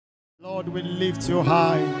Lord, we lift you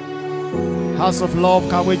high. House of love,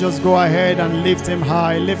 can we just go ahead and lift him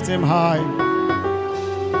high? Lift him high.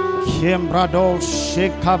 Kimbrado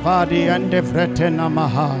Shekavadi and Devretena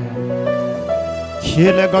Mahaya.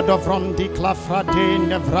 Kilegodo from the Clafrade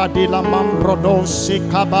and Devradila Mambrodo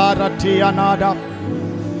Shikabarati Anada.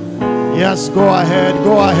 Yes, go ahead,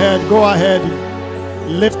 go ahead, go ahead.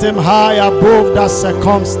 Lift him high above the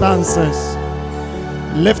circumstances.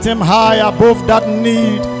 Lift him high above that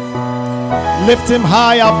need. Lift him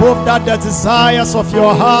high above that the desires of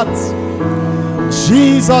your heart.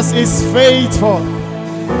 Jesus is faithful.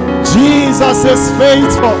 Jesus is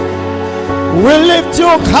faithful. We lift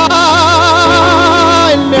you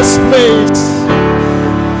high in this place.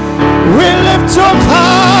 We lift you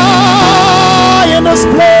high in this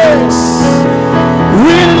place.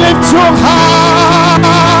 We lift you high.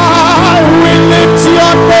 We lift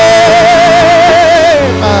your name.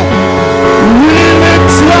 We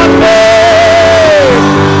lift your name.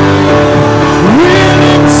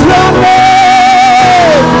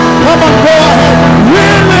 Come on, go ahead. We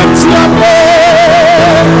lift your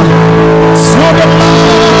name to the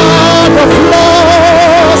Lord of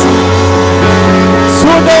Lords,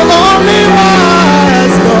 to the only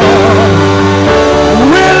wise God.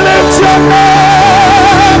 We lift your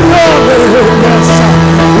name, your name, yes.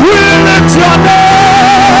 We lift your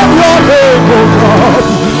name, oh God.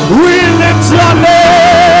 We lift your name.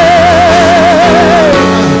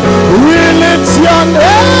 We lift your name.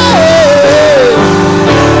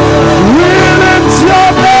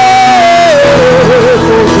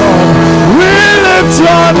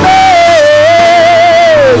 Your name,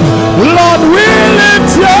 Lord, we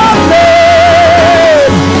lift your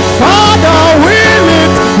name. Father, we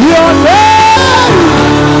lift your name.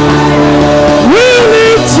 We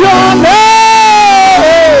lift your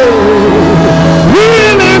name. We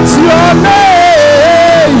lift your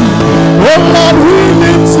name. Oh Lord, we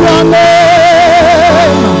lift your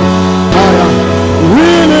name. We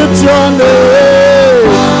lift your name.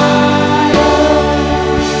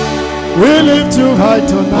 We lift you high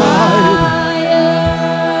tonight.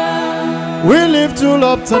 We lift you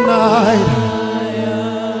up tonight.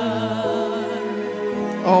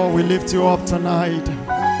 Oh, we lift you up tonight.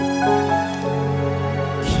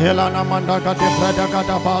 Kelana mandaga de vreda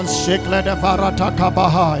gadaban shekle de varata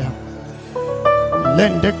kabahaya.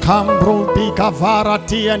 Lende kambro bika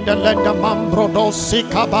varati and the lende mambro dosi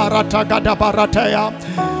kabarata gadabaratea.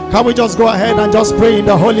 Can we just go ahead and just pray in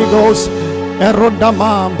the Holy Ghost?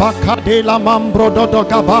 Erondamam bakadela mambro dodo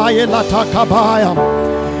kabaye lata kabaya.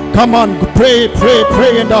 Come on, pray, pray,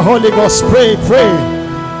 pray in the Holy Ghost. Pray, pray.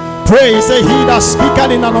 Pray. Say, he that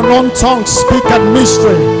speaketh in an unknown tongue speaketh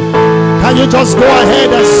mystery. Can you just go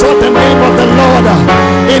ahead and exalt the name of the Lord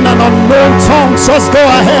in an unknown tongue? Just go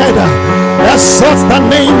ahead. Exalt the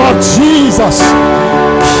name of Jesus.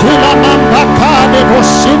 Kila mambakade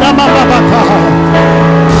boshina mambaka.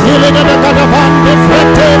 Kila de gadabande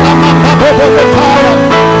frete la mambabobo bekaya.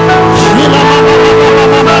 Kila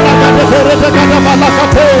mambaba gade frete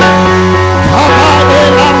gadabalakate. Kabade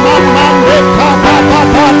la mamande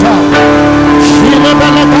kababata. Kila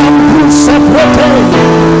balagambu sefrete.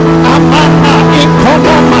 Amana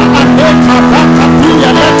ikonoma aneka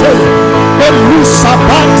bakatia lete.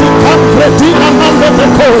 Elusabati kamfredina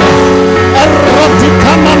mandebeko.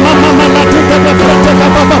 Erotikana mama latika de frete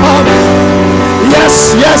kabababa. Yes,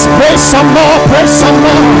 yes, pray some more, pray some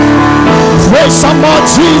more. Pray some more.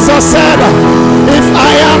 Jesus said, if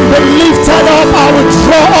I am lifted up, I will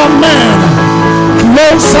draw all men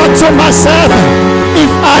closer to myself.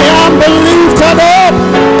 If I am lifted up.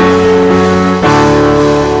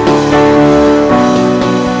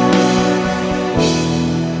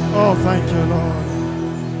 Oh, thank you, Lord.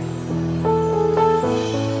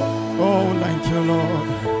 Oh, thank you, Lord.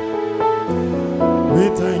 We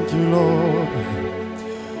thank you, Lord.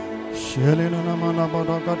 Shelena namana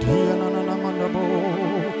badagatia nana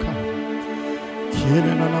mandaboka.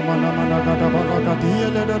 Kilena namana managada bagadadia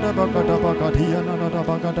leda bagada bagadia nana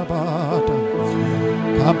bagada bata.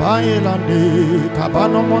 Kabailandi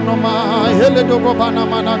kabano monoma hele dogo bana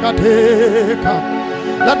managateka.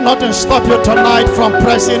 Let nothing stop you tonight from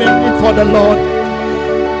pressing in for the Lord.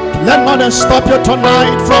 Let nothing stop you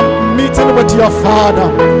tonight from meeting with your Father.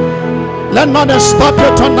 Let nothing stop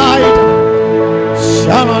you tonight.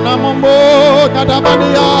 Shamana mambo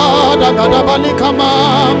gadabania da gadabali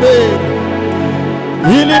kamambe.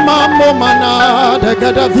 Ili mambo mana da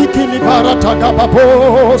gadaviki libarata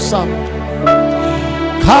gababosa.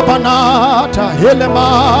 Kabanata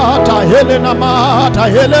helemata helenamata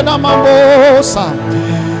helenamambosa.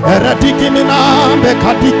 Eradikiminambe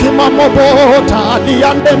kadikimamobota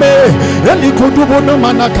aliandeme elikudubuno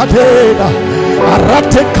manakadeda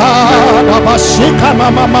aratekada bashika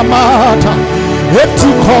mamamamata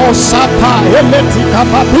etiko sapa eletika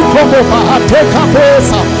babikomo baateka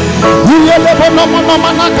pesa yelebono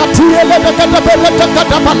mamamanakati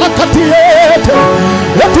elebekadabelekada balakatiete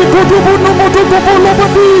etikudubuno mudubulo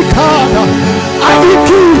budikada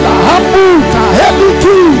alikila habuka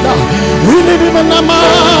elikila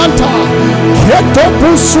Namanta keto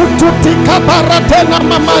busututi kabaratena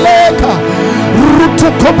mamaleka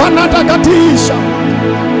rutukobanada gatisha.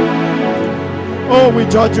 Oh, we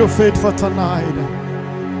judge your fate for tonight.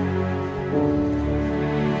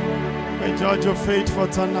 We judge your fate for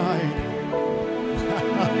tonight.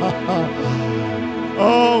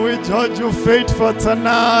 Oh, we judge your fate for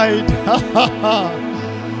tonight.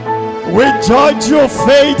 We judge your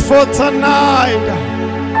fate for tonight.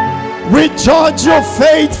 We judge your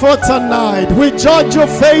fate for tonight. We judge your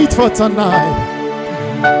fate for tonight.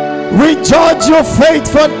 We judge your fate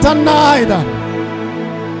for tonight.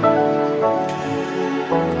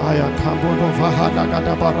 Aya kambono vahada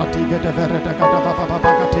gada barati gede vereda gada baba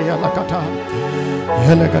baba gate alakata.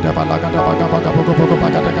 Hele gada balagada baga baga bogo bogo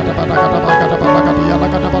bagada gada bagada bagada bagada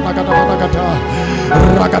alakata bagada bagada.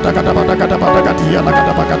 Ragada gada bagada bagada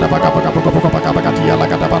alakata bagada baga baga bogo bogo bagada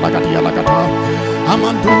alakata bagada alakata.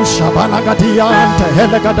 Amandu shabana gadiante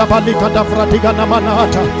helegada balikada fratiga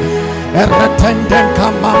namanata eretenden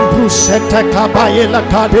kamambru sete kabayela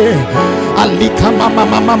kade alika mama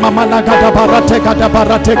mama mama nagada barate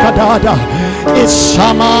kadada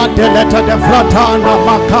ishama deleta de fratana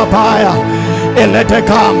makabaya elete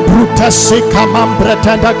kambruta sika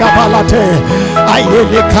mambretenda gabalate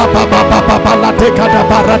ayele kababa baba balate kada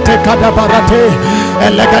barate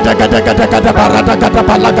elegada gada barata gada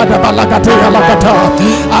balagate alagata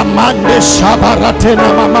amande shabarate na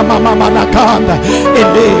mama manakanda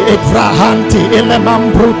ele ebrahanti ele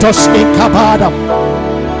mambrutos ikabada.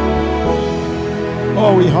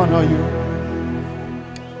 Oh, we honor you.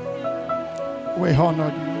 We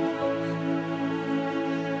honor you.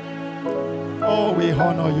 Oh, we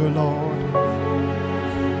honor you, Lord.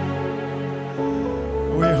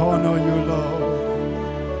 We honor you, Lord.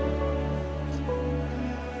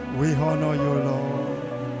 We honor you, Lord.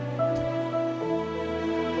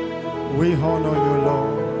 We honor you,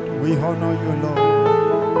 Lord. We honor you, Lord.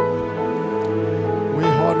 We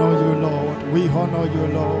honor you, Lord. We honor you,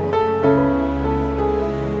 Lord.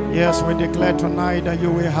 Yes, we declare tonight that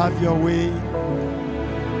you will have your way.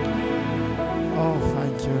 Oh,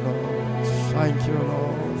 thank you, Lord. Thank you,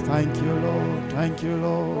 Lord. Thank you, Lord. Thank you,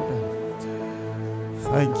 Lord.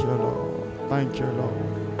 Thank you, Lord. Thank you,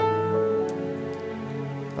 Lord.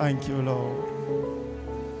 Thank you, Lord.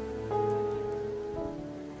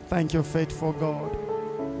 Thank you, faithful God.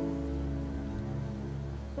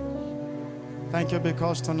 Thank you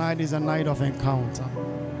because tonight is a night of encounter.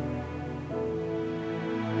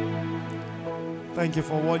 Thank you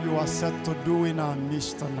for what you are set to do in our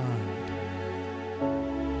midst tonight.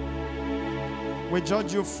 We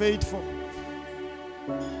judge you faithful.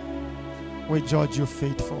 We judge you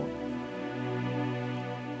faithful.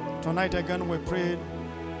 Tonight again we pray,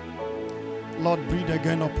 Lord, breathe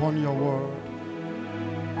again upon your word.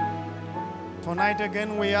 Tonight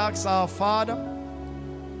again we ask our Father,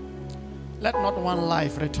 let not one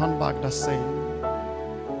life return back the same.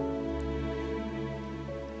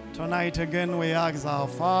 Tonight again we ask our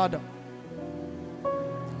Father,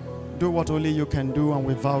 do what only you can do, and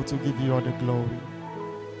we vow to give you all the glory.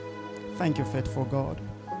 Thank you, faithful God.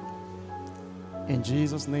 In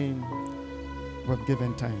Jesus' name, we've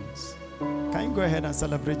given thanks. Can you go ahead and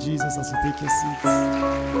celebrate Jesus as you take your seats?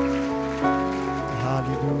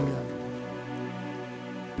 Hallelujah.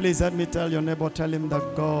 Please let me tell your neighbor, tell him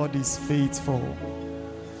that God is faithful.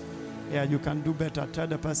 Yeah, you can do better. Tell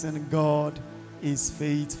the person, God is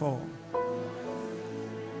faithful.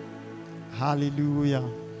 Hallelujah.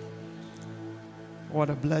 What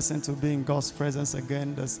a blessing to be in God's presence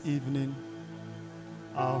again this evening.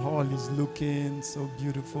 Our hall is looking so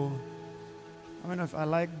beautiful. I mean, if I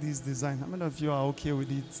like this design, how many of you are okay with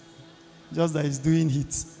it? Just that it's doing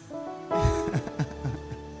it.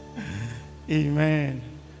 Amen.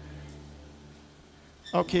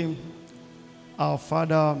 Okay. Our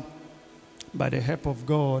father, by the help of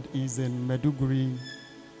God, is in Meduguri,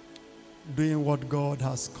 doing what God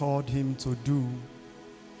has called him to do.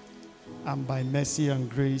 And by mercy and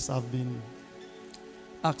grace, I've been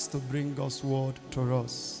asked to bring God's word to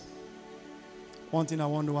us. One thing I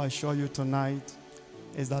want to assure you tonight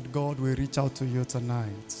is that God will reach out to you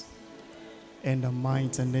tonight. In the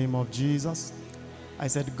mighty name of Jesus, I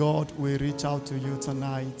said, God will reach out to you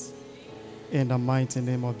tonight in the mighty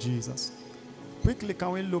name of Jesus. Quickly,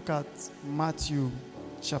 can we look at Matthew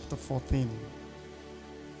chapter 14?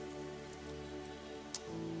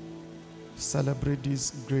 Celebrate this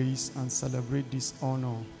grace and celebrate this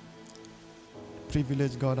honor.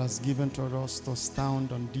 Privilege God has given to us to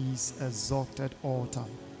stand on this exalted altar.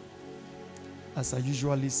 As I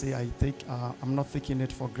usually say, I'm not taking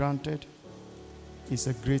it for granted. It's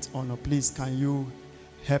a great honor. Please, can you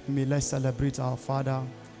help me? Let's celebrate our Father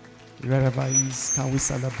wherever he is. Can we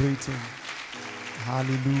celebrate him?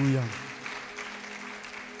 Hallelujah.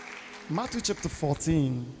 Matthew chapter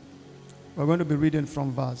 14. We're going to be reading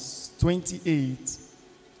from verse 28.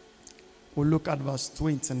 We'll look at verse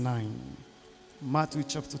 29. Matthew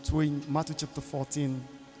chapter 14.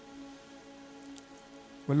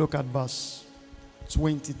 We'll look at verse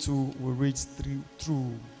 22. We'll read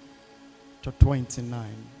through to 29.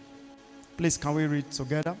 Please, can we read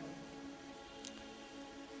together?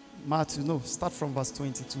 Start from verse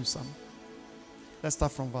 22, Sam. Let's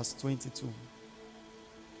start from verse 22.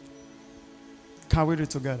 Can we read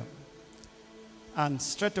together? And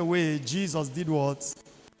straight away, Jesus did what?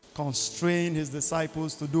 Constrain his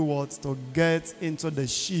disciples to do what? To get into the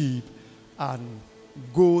ship and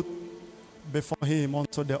go before him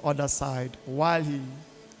onto the other side while he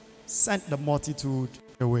sent the multitude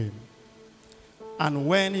away. And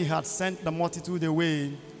when he had sent the multitude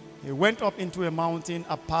away, he went up into a mountain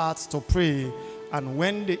apart to pray. And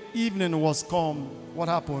when the evening was come, what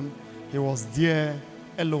happened? He was there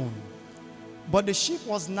alone. But the ship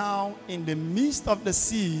was now in the midst of the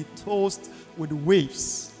sea, tossed with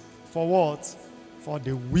waves. For what? For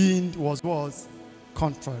the wind was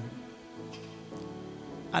contrary.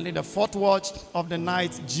 And in the fourth watch of the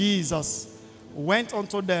night, Jesus went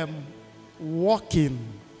unto them walking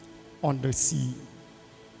on the sea.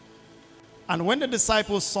 And when the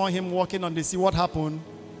disciples saw him walking on the sea, what happened?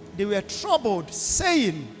 They were troubled,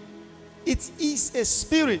 saying, "It is a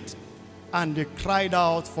spirit." And they cried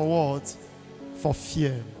out for what? For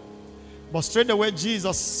fear. But straightway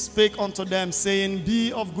Jesus spake unto them, saying,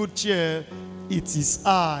 "Be of good cheer, it is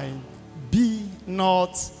I, be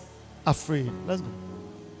not afraid." Let's go.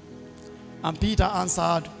 And Peter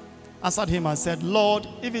answered him and said, "Lord,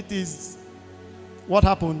 if it is," what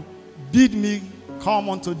happened? "Bid me come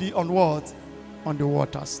unto thee on what? On the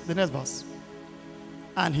waters." The next verse.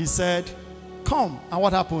 And he said, "Come." And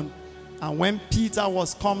what happened? And when Peter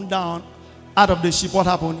was come down out of the ship, what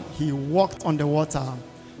happened? He walked on the water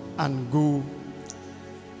and go.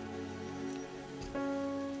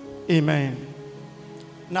 Amen.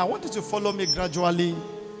 Now I want you to follow me gradually.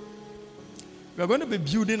 We're going to be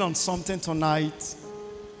building on something tonight.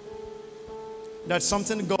 That's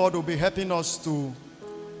something God will be helping us to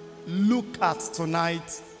look at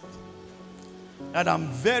tonight. That I'm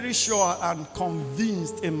very sure and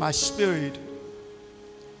convinced in my spirit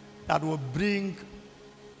that will bring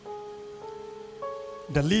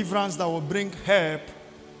deliverance, that will bring help,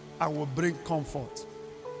 and will bring comfort.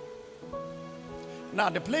 Now,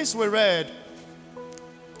 the place we read,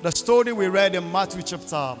 the story we read in Matthew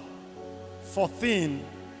chapter 14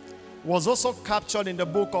 was also captured in the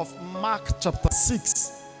book of Mark chapter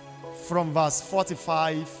 6 from verse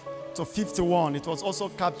 45 to 51. It was also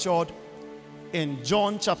captured in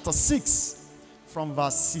John chapter 6 from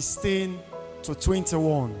verse 16 to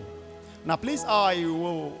 21. Now, please, I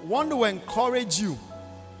will want to encourage you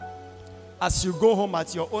as you go home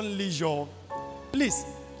at your own leisure. Please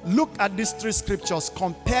look at these three scriptures,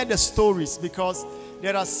 compare the stories, because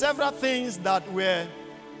there are several things that were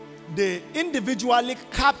they individually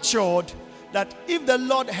captured that if the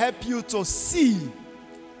Lord help you to see,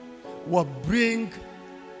 will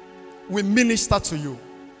minister to you.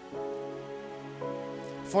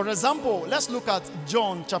 For example, let's look at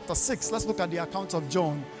John chapter 6. Let's look at the account of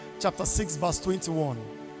John chapter 6 verse 21.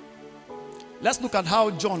 Let's look at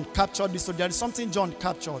how John captured this. So there is something John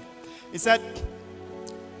captured. He said,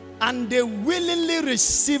 "And they willingly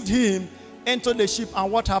received him into the ship." And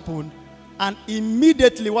what happened? And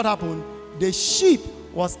immediately what happened? The ship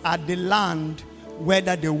was at the land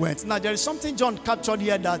whither they went. Now there is something John captured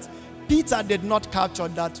here that Peter did not capture,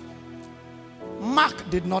 that Mark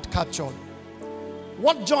did not capture.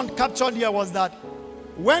 What John captured here was that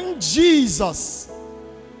when Jesus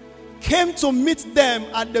came to meet them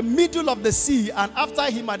at the middle of the sea, and after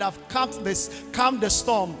he might have calmed the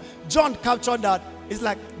storm, John captured that it's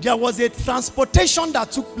like there was a transportation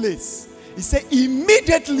that took place. He said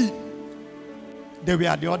immediately they were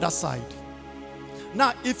at the other side.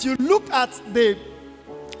 Now, if you look at the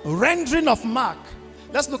rendering of Mark,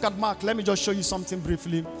 let's look at Mark. Let me just show you something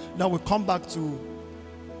briefly. Then we'll come back to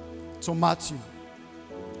Matthew.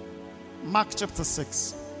 Mark chapter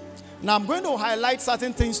 6. Now I'm going to highlight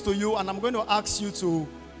certain things to you, and I'm going to ask you to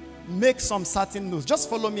make some certain notes. Just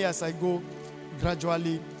follow me as I go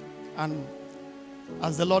gradually, and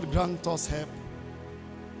as the Lord grant us help,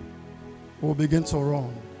 we'll begin to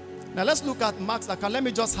run. Now let's look at Mark's account. Let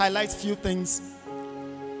me just highlight a few things.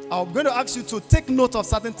 I'm going to ask you to take note of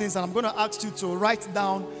certain things, and I'm going to ask you to write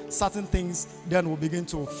down certain things, then we'll begin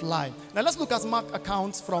to fly. Now let's look at Mark's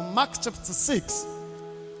account from Mark chapter 6,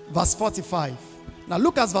 verse 45. Now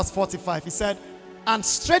look at verse 45. He said, and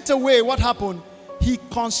straight away what happened? He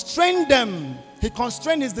constrained them. He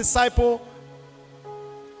constrained his disciple.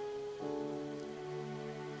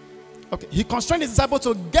 Okay, he constrained his disciple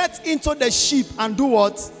to get into the ship and do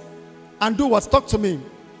what? And do what? Talk to me.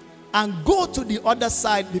 And go to the other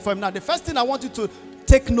side before him. Now, the first thing I want you to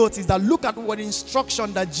take note is that look at what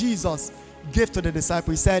instruction that Jesus gave to the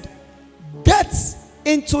disciple. He said, get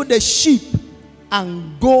into the ship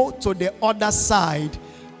and go to the other side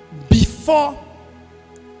before,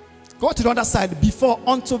 go to the other side before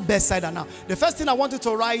unto Bethsaida. Now, the first thing I want you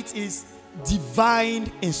to write is divine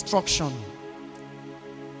instruction.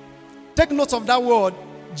 Take note of that word.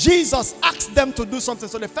 Jesus asked them to do something.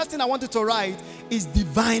 So the first thing I want you to write is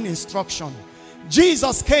divine instruction.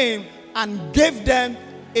 Jesus came and gave them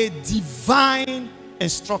a divine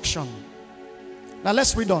instruction. Now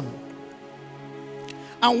let's read on.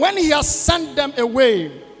 And when he has sent them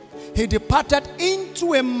away, he departed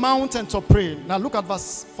into a mountain to pray. Now look at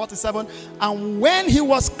verse 47. And when he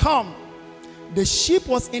was come, the ship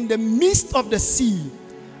was in the midst of the sea,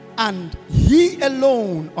 and he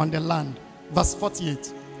alone on the land. Verse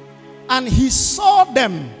 48. And he saw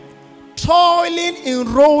them toiling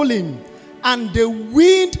in rowing, and the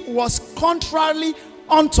wind was contrary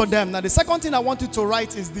unto them. Now the second thing I want you to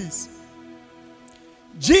write is this.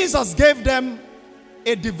 Jesus gave them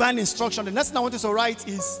a divine instruction. The next thing I want you to write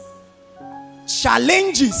is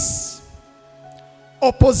challenges,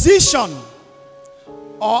 opposition,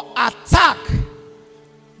 or attack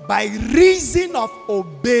by reason of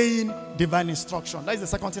obeying divine instruction. That is the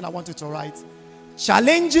second thing I want you to write.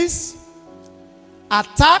 Challenges,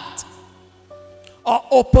 attacked, or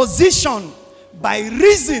opposition by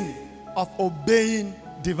reason of obeying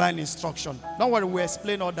divine instruction. Don't worry, we'll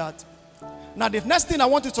explain all that. Now the next thing I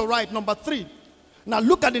want you to write, number 3. Now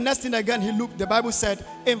look at the next thing again. The Bible said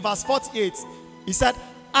in verse 48, he said,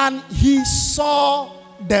 and he saw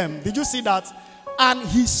them. Did you see that? And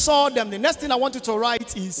he saw them. The next thing I want you to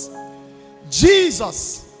write is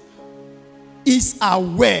Jesus is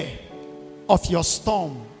aware of your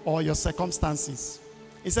storm or your circumstances.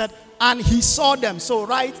 He said, and he saw them. So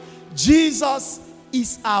write, Jesus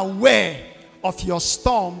is aware of your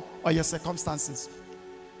storm or your circumstances.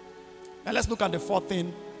 Now let's look at the fourth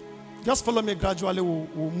thing. Just follow me gradually,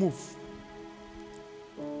 we'll move.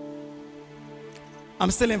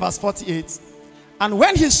 I'm still in verse 48. And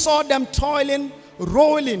when he saw them toiling,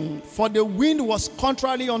 rolling, for the wind was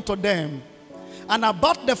contrary unto them, and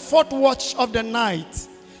about the 4th watch of the night,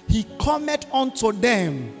 he cometh unto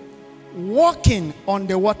them, walking on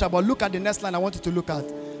the water. But look at the next line I want you to look at.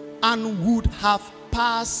 And would have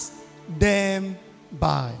passed them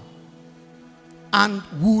by. And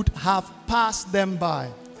would have passed them by.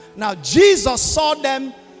 Now, Jesus saw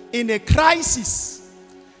them in a crisis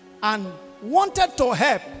and wanted to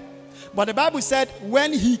help. But the Bible said,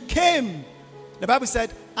 when he came, the Bible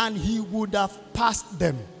said, and he would have passed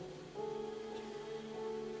them.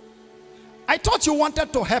 I thought you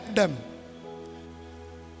wanted to help them.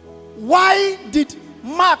 Why did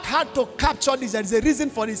Mark had to capture this? There is a reason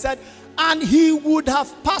for it. He said, and he would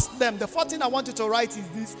have passed them. The fourth thing I want you to write is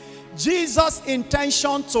this. Jesus'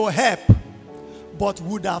 intention to help, but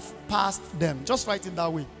would have passed them. Just write it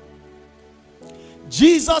that way.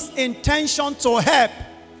 Jesus' intention to help,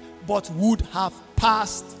 but would have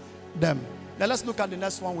passed them. Now let's look at the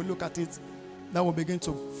next one. We'll look at it. Then we'll begin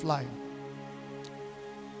to fly.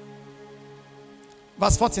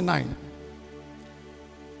 Verse 49.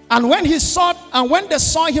 And when they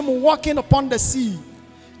saw him walking upon the sea,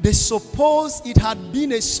 they supposed it had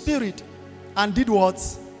been a spirit, and did what?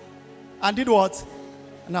 And did what?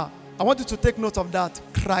 Now, I want you to take note of that.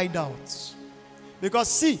 Cried out. Because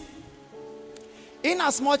see, in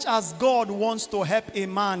as much as God wants to help a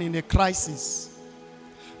man in a crisis,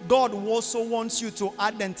 God also wants you to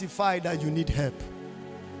identify that you need help.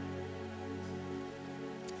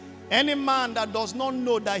 Any man that does not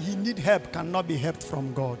know that he needs help cannot be helped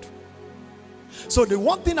from God. So the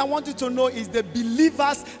one thing I want you to know is the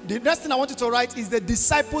believers. The next thing I want you to write is the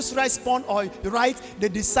disciples respond, or write the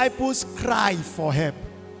disciples cry for help.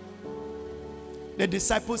 The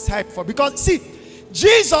disciples help for, because see,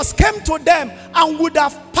 Jesus came to them and would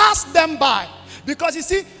have passed them by. Because you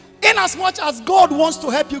see, in as much as God wants to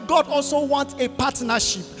help you, God also wants a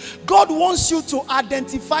partnership. God wants you to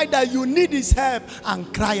identify that you need his help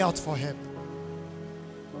and cry out for help.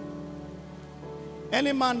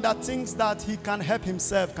 Any man that thinks that he can help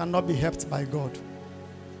himself cannot be helped by God.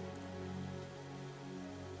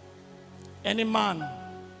 Any man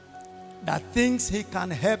that thinks he can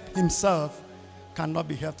help himself cannot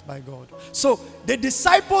be helped by God. So the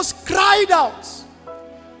disciples cried out.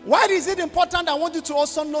 Why is it important? I want you to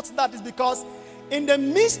also note that is because in the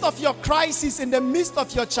midst of your crisis, in the midst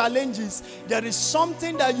of your challenges, there is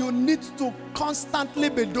something that you need to constantly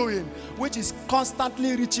be doing, which is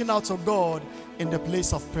constantly reaching out to God in the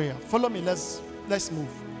place of prayer. Follow me, let's move.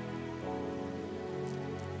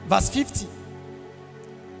 Verse 50.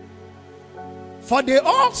 For they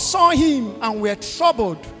all saw him and were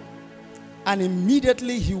troubled, and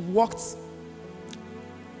immediately he walked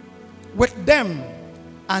with them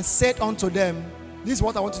and said unto them, this is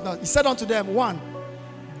what I want to know. He said unto them, 1,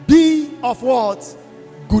 be of what?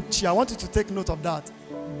 Good cheer. I want you to take note of that.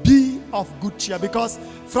 Be of good cheer. Because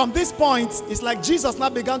from this point, it's like Jesus now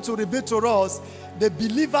began to reveal to us the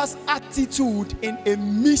believer's attitude in a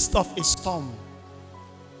midst of a storm.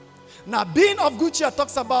 Now, being of good cheer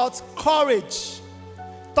talks about courage.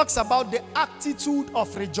 Talks about the attitude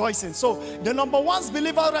of rejoicing. So, the number one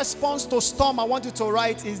believer response to storm I want you to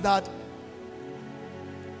write is that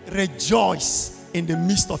rejoice in the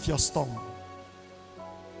midst of your storm.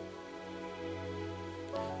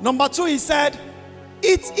 Number 2, he said,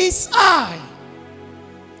 it is I.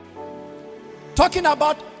 Talking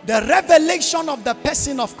about the revelation of the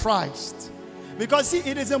person of Christ. Because see,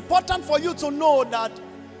 it is important for you to know that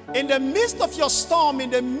in the midst of your storm, in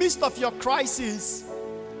the midst of your crisis,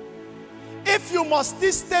 if you must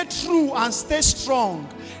still stay true and stay strong,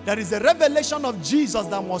 there is a revelation of Jesus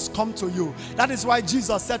that must come to you. That is why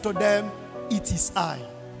Jesus said to them, it is I.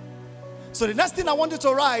 So the next thing I want you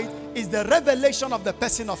to write is the revelation of the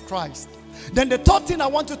person of Christ. Then the third thing I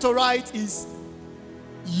want you to write is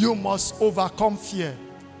you must overcome fear.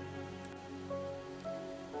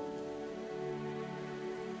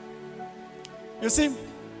 You see,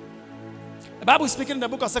 the Bible is speaking in the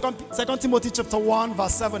book of 2 Timothy chapter 1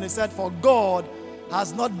 verse 7. It said, for God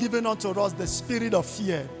has not given unto us the spirit of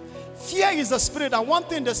fear. Fear is a spirit, and one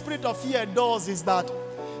thing the spirit of fear does is that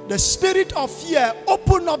the spirit of fear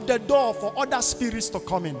opens up the door for other spirits to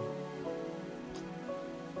come in.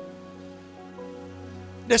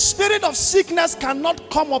 The spirit of sickness cannot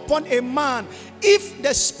come upon a man if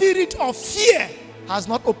the spirit of fear has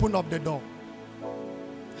not opened up the door.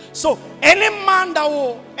 So any man that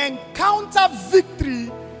will encounter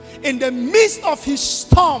victory in the midst of his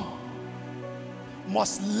storm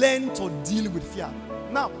must learn to deal with fear.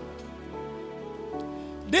 Now,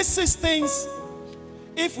 these 6 things,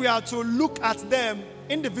 if we are to look at them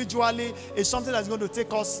individually, is something that's going to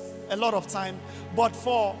take us a lot of time. But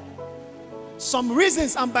for some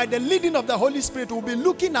reasons, and by the leading of the Holy Spirit, we'll be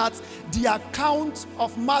looking at the account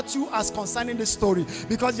of Matthew as concerning the story.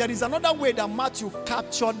 Because there is another way that Matthew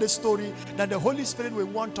captured the story that the Holy Spirit will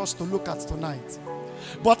want us to look at tonight.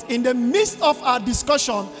 But in the midst of our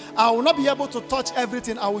discussion, I will not be able to touch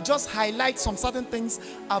everything. I will just highlight some certain things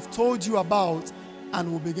I've told you about,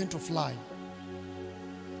 and we'll begin to fly.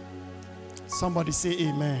 Somebody say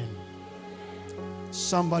amen.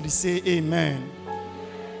 Somebody say amen.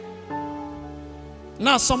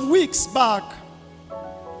 Now, some weeks back,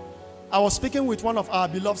 I was speaking with one of our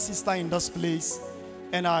beloved sisters in this place,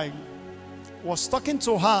 and I was talking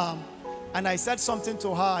to her, and I said something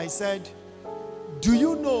to her. I said, do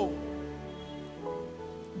you know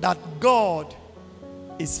that God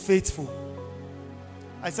is faithful?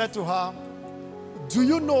 I said to her, do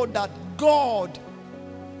you know that God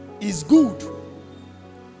is good?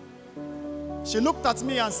 She looked at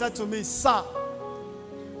me and said to me, sir,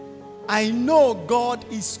 I know God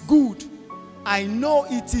is good. I know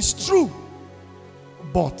it is true.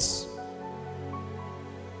 But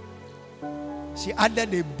she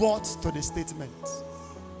added a but to the statement.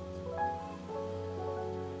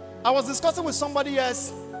 I was discussing with somebody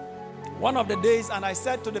else one of the days, and I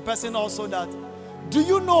said to the person also that, do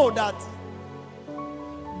you know that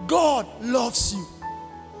God loves you?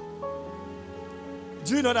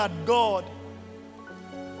 Do you know that God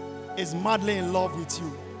is madly in love with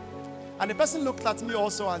you? And the person looked at me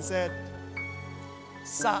also and said,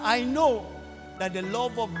 sir, I know that the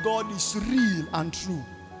love of God is real and true,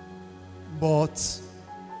 but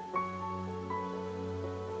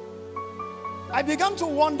I began to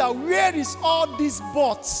wonder, where is all these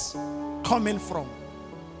buts coming from?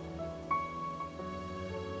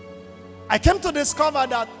 I came to discover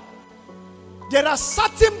that there are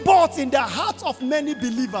certain bots in the heart of many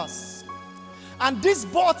believers. And this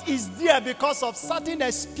bot is there because of certain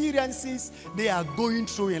experiences they are going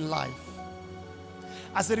through in life.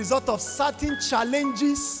 As a result of certain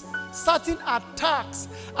challenges, certain attacks,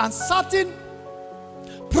 and certain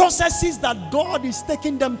processes that God is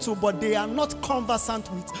taking them to, but they are not conversant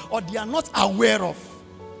with or they are not aware of.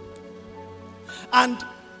 And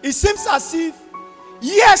it seems as if,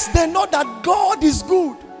 yes, they know that God is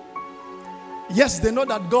good. Yes, they know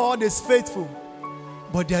that God is faithful.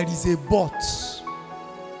 But there is a but.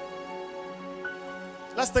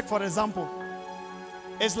 Let's take for example.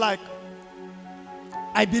 It's like,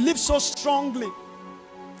 I believe so strongly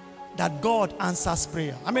that God answers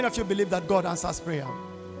prayer. How many of you believe that God answers prayer?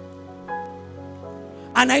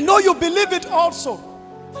 And I know you believe it also.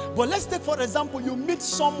 But let's take for example, you meet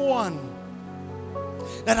someone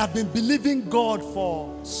that have been believing God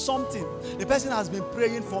for something. The person has been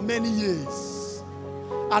praying for many years.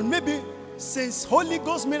 And maybe since Holy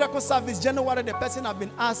Ghost Miracle Service January, the person has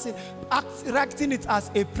been acting it as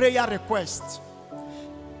a prayer request.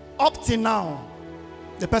 Up till now,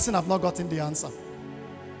 the person have not gotten the answer.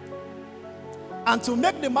 And to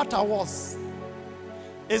make the matter worse,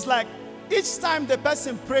 it's like each time the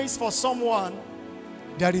person prays for someone,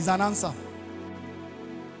 there is an answer.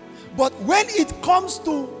 But when it comes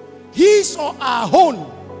to his or her own,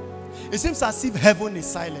 it seems as if heaven is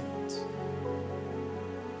silent.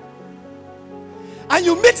 And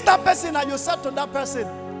you meet that person and you say to that person,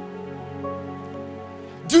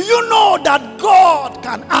 do you know that God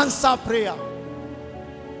can answer prayer?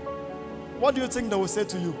 What do you think they will say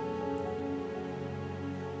to you?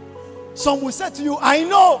 Some will say to you, I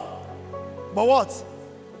know. But what?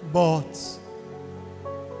 But.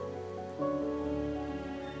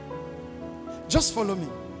 Just follow me.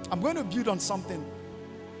 I'm going to build on something.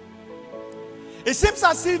 It seems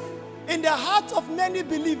as if in the heart of many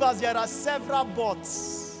believers there are several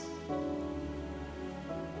buts.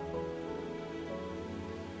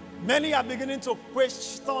 Many are beginning to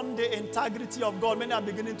question the integrity of God. Many are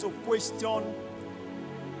beginning to question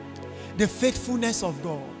the faithfulness of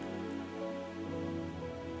God.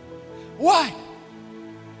 Why?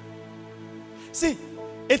 See,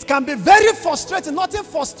 it can be very frustrating. Nothing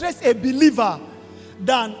frustrates a believer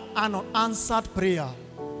than an unanswered prayer.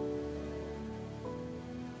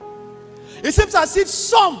 It seems as if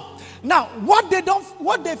some, now what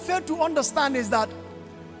they fail to understand is that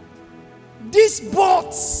this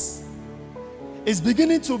bot is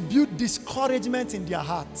beginning to build discouragement in their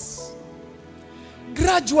hearts.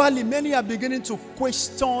 Gradually, many are beginning to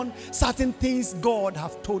question certain things God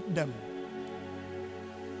has told them.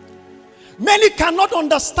 Many cannot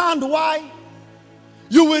understand why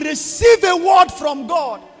you will receive a word from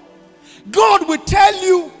God. God will tell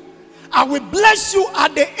you, I will bless you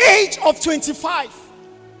at the age of 25.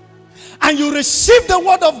 And you receive the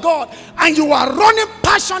word of God and you are running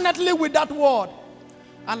passionately with that word.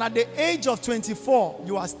 And at the age of 24,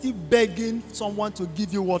 you are still begging someone to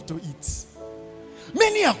give you what to eat.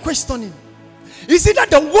 Many are questioning. Is it that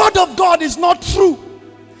the word of God is not true?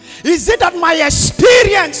 Is it that my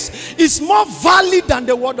experience is more valid than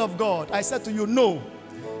the word of God? I said to you, no.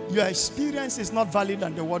 Your experience is not valid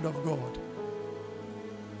than the word of God.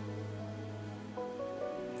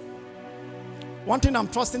 One thing I'm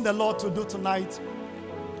trusting the Lord to do tonight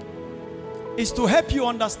is to help you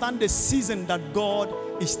understand the season that God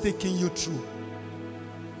is taking you through.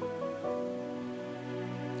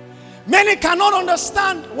 Many cannot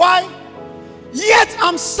understand why, yet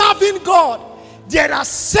I'm serving God. There are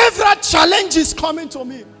several challenges coming to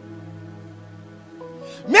me.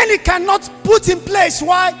 Many cannot put in place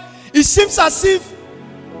why it seems as if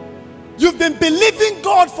you've been believing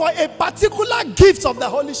God for a particular gift of the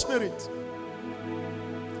Holy Spirit.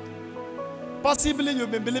 Possibly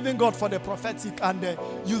you've been believing God for the prophetic and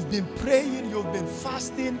you've been praying, you've been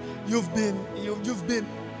fasting, you've been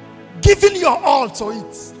giving your all to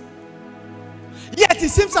it. Yet it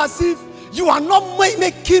seems as if you are not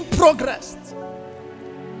making progress.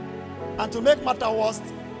 And to make matter worse,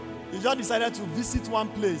 you just decided to visit one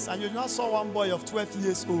place and you just saw one boy of 12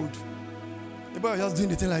 years old. The boy was just doing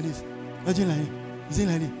the thing like this. Doing like this. Doing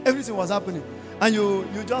like this. Everything was happening. And you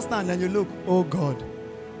just stand and you look, oh God,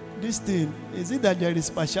 this thing, is it that there is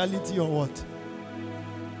partiality or what?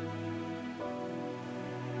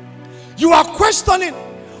 You are questioning,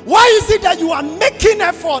 why is it that you are making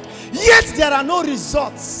effort, yet there are no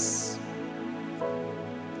results?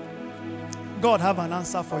 God have an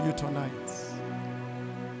answer for you tonight.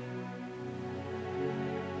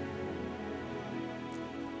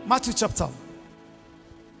 Matthew chapter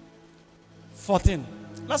 14.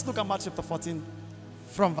 Let's look at Mark chapter 14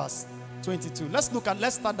 from verse 22. Let's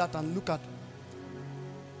start that and look at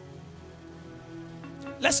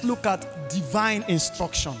divine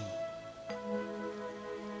instruction.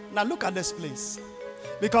 Now look at this place.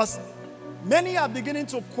 Because many are beginning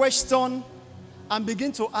to question and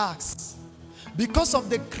begin to ask, because of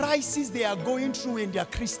the crisis they are going through in their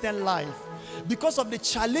Christian life, because of the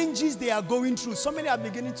challenges they are going through, so many are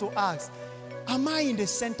beginning to ask, am I in the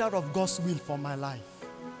center of God's will for my life?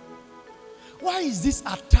 Why is this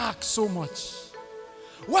attack so much?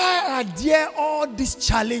 Why are there all these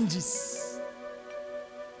challenges?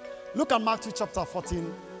 Look at Mark 2 chapter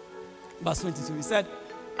 14, verse 22. He said,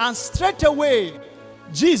 and straightway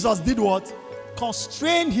Jesus did what?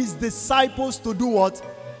 Constrained his disciples to do what?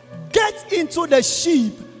 Get into the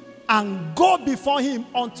ship and go before him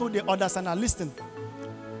unto the other side. Now listen.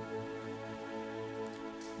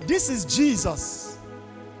 This is Jesus.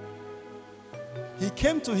 He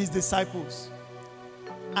came to his disciples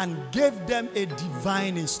and gave them a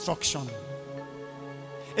divine instruction.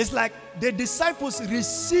 It's like the disciples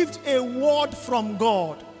received a word from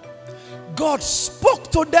God. God spoke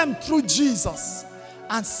to them through Jesus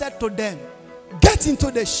and said to them, get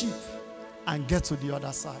into the ship and get to the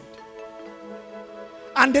other side.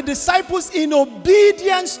 And the disciples, in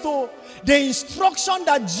obedience to the instruction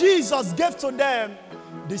that Jesus gave to them,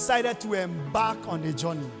 decided to embark on a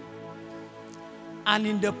journey. And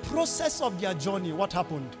in the process of their journey, what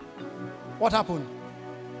happened? What happened?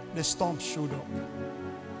 The storm showed up.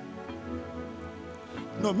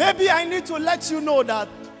 No, maybe I need to let you know that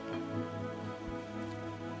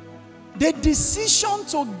the decision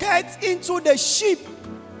to get into the ship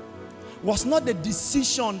was not the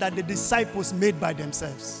decision that the disciples made by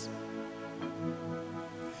themselves.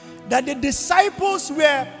 That the disciples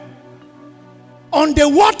were on the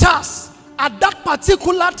waters at that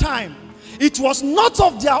particular time. It was not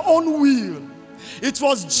of their own will. It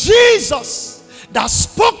was Jesus that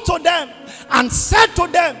spoke to them and said to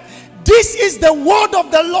them, this is the word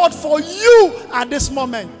of the Lord for you at this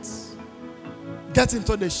moment. Get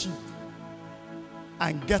into the ship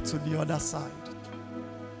and get to the other side.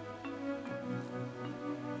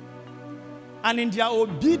 And in their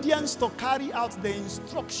obedience to carry out the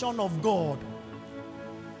instruction of God,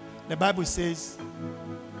 the Bible says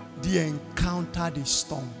they encountered a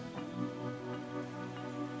storm.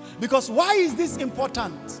 Because why is this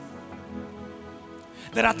important?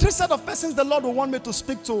 There are three sets of persons the Lord will want me to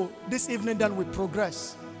speak to this evening, then we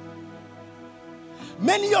progress.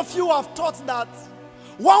 Many of you have thought that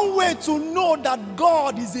one way to know that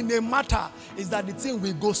God is in a matter is that the thing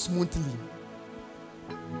will go smoothly.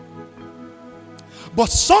 But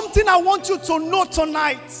something I want you to know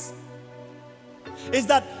tonight is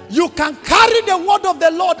that you can carry the word of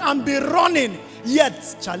the Lord and be running,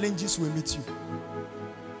 yet challenges will meet you.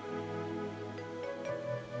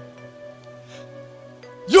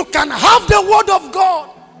 You can have the word of God.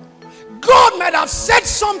 God might have said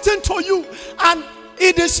something to you, and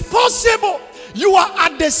it is possible you are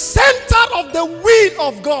at the center of the will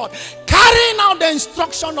of God, carrying out the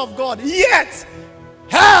instruction of God, yet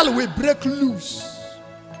hell will break loose.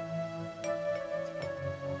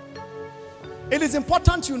 It is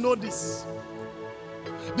important you know this,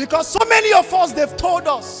 because so many of us, they've told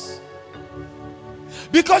us,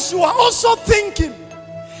 because you are also thinking,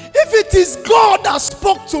 if it is God that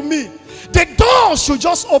spoke to me, the door should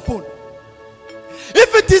just open.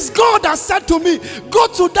 If it is God that said to me, go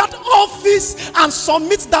to that office and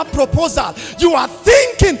submit that proposal, you are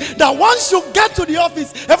thinking that once you get to the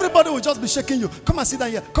office, everybody will just be shaking you. Come and sit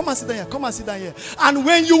down here. Come and sit down here. Come and sit down here. And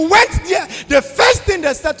when you went there, the first thing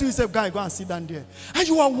they said to you is, guy, go and sit down there. And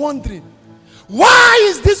you are wondering, why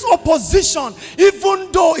is this opposition,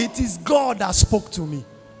 even though it is God that spoke to me?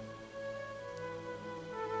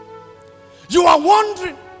 You are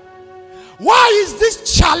wondering, why is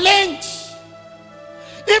this challenge?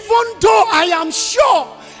 Even though I am sure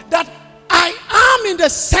that I am in the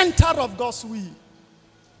center of God's will.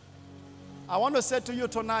 I want to say to you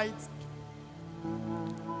tonight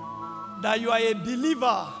that you are a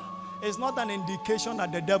believer is not an indication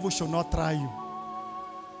that the devil should not try you.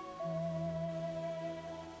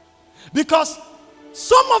 Because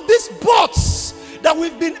some of these buts that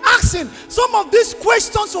we've been asking, some of these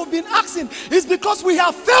questions we've been asking, is because we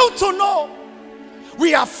have failed to know.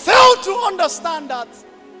 We have failed to understand that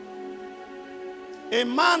a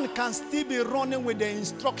man can still be running with the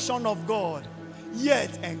instruction of God,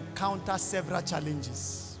 yet encounter several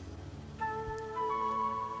challenges.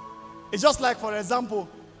 It's just like, for example,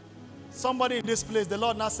 somebody in this place, the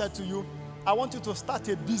Lord now said to you, I want you to start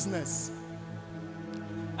a business.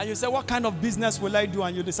 And you said, what kind of business will I do?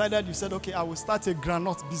 And you decided, you said, okay, I will start a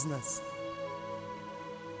granite business.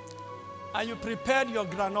 And you prepared your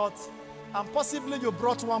granite, and possibly you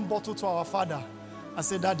brought one bottle to our father and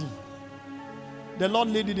said, Daddy, the Lord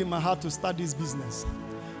laid it in my heart to start this business.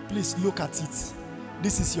 Please look at it.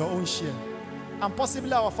 This is your own share. And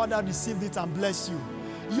possibly our father received it and blessed you.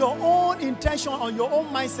 Your own intention or your own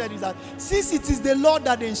mindset is that since it is the Lord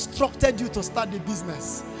that instructed you to start the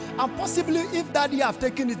business, and possibly if Daddy have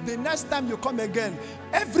taken it, the next time you come again,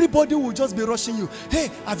 everybody will just be rushing you.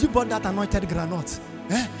 Hey, have you bought that anointed granite?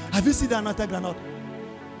 Eh? Have you seen the anointed granite?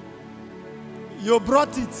 You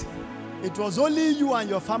brought it. It was only you and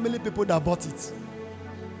your family people that bought it.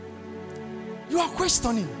 You are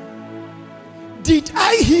questioning. Did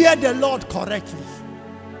I hear the Lord correctly?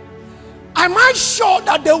 Am I sure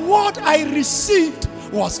that the word I received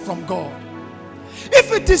was from God?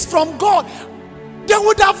 If it is from God, they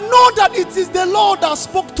would have known that it is the Lord that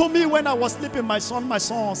spoke to me when I was sleeping. My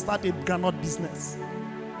son started a granite business.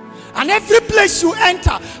 And every place you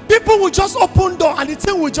enter, people will just open door and the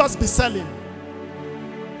thing will just be selling.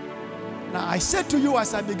 Now I said to you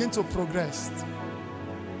as I begin to progress,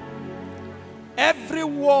 every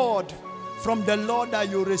word from the Lord that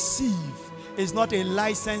you receive is not a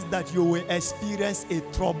license that you will experience a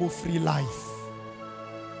trouble-free life.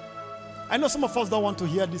 I know some of us don't want to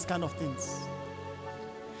hear these kind of things.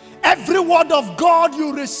 Every word of God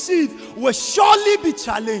you receive will surely be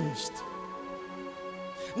challenged.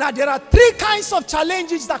 Now there are three kinds of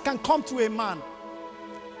challenges that can come to a man.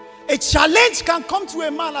 A challenge can come to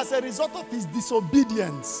a man as a result of his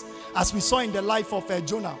disobedience, as we saw in the life of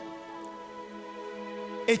Jonah.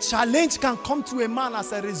 A challenge can come to a man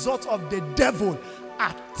as a result of the devil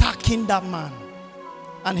attacking that man.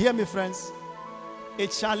 And hear me, friends. A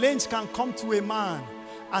challenge can come to a man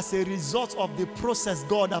as a result of the process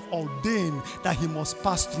God has ordained that he must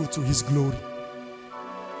pass through to his glory.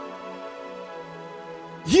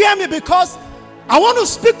 Hear me, because I want to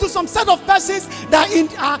speak to some set of persons that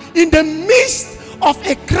in the midst of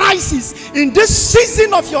a crisis, in this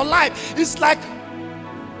season of your life, it's like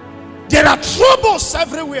there are troubles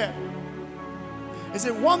everywhere. Is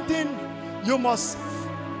it one thing you must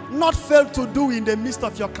not fail to do in the midst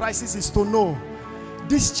of your crisis is to know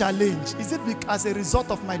this challenge, is it as a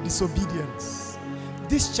result of my disobedience?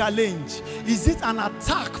 This challenge, is it an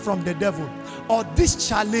attack from the devil? Or this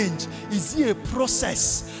challenge, is it a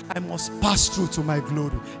process I must pass through to my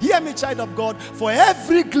glory? Hear me, child of God, for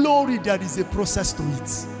every glory there is a process to it.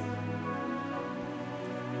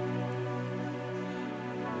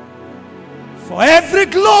 For every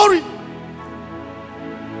glory,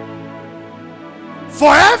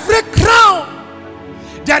 for every crown,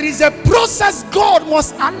 there is a process God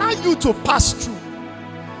must allow you to pass through.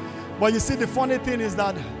 But you see, the funny thing is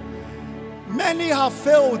that many have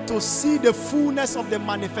failed to see the fullness of the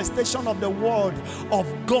manifestation of the word of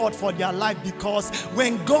God for their life, because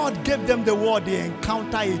when God gave them the word, they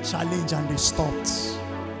encountered a challenge and they stopped.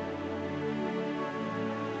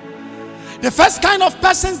 The first kind of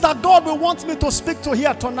persons that God will want me to speak to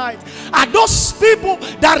here tonight are those people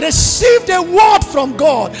that received a word from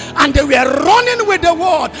God and they were running with the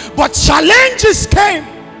word, but challenges came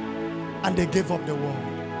and they gave up the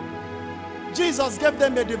word. Jesus gave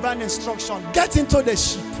them a divine instruction: get into the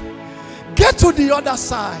ship, get to the other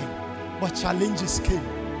side, but challenges came.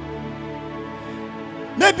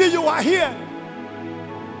 Maybe you are here.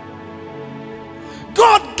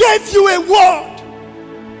 God gave you a word.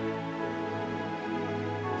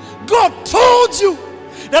 God told you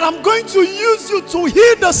that I'm going to use you to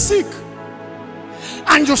heal the sick.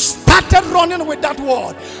 And you started running with that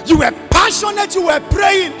word. You were passionate, you were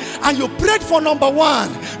praying, and you prayed for number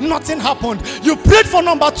 1, nothing happened. You prayed for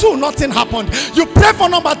number 2, nothing happened. You prayed for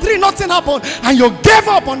number 3, nothing happened. And you gave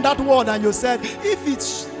up on that word and you said, if it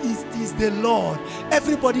is the Lord,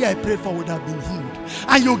 everybody I prayed for would have been healed.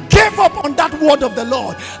 And you gave up on that word of the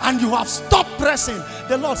Lord and you have stopped pressing.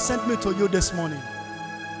 The Lord sent me to you this morning.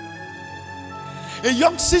 A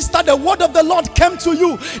young sister, the word of the Lord came to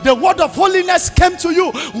you. The word of holiness came to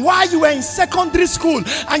you while you were in secondary school,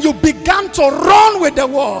 and you began to run with the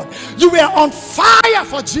word. You were on fire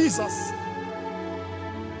for Jesus.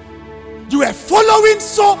 You were following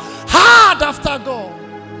so hard after God.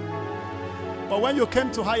 But when you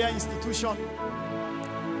came to higher institution,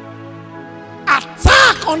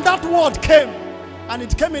 attack on that word came. And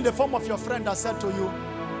it came in the form of your friend that said to you,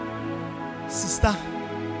 sister,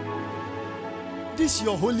 this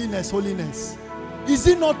your holiness, is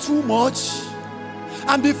it not too much?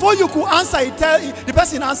 And before you could answer, the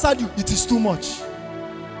person answered you, it is too much.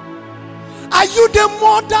 Are you the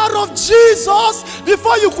mother of Jesus?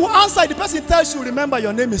 Before you could answer, the person tells you, remember,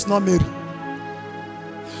 your name is not Mary.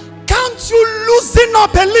 Can't you loosen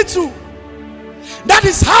up a little? That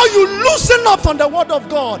is how you loosen up on the word of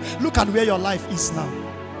God. Look at where your life is now.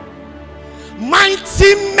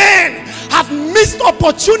 Mighty men have missed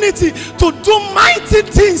opportunity to do mighty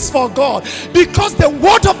things for God because the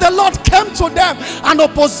word of the Lord came to them and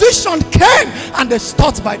opposition came and they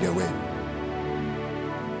stopped by the way.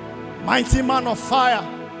 Mighty man of fire,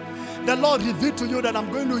 the Lord revealed to you that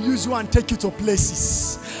I'm going to use you and take you to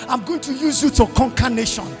places. I'm going to use you to conquer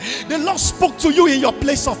nations. The Lord spoke to you in your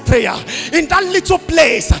place of prayer. In that little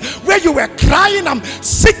place where you were crying and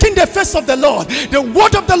seeking the face of the Lord, the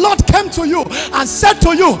word of the Lord came to you and said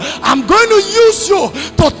to you, I'm going to use you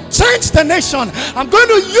to change the nation. I'm going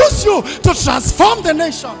to use you to transform the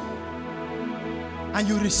nation. And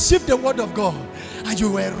you received the word of God and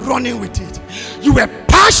you were running with it. You were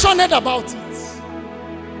passionate about it.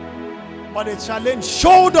 But a challenge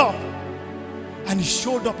showed up, and it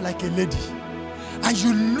showed up like a lady, and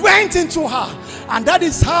you went into her, and that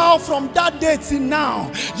is how from that day till now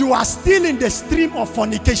you are still in the stream of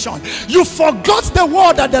fornication. You forgot the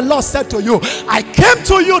word that the Lord said to you. I came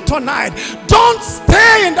to you tonight. Don't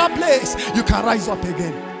stay in that place. You can rise up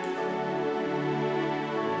again.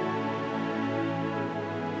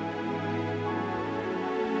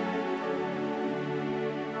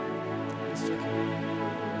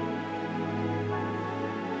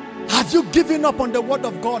 Have you given up on the word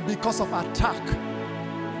of God because of attack?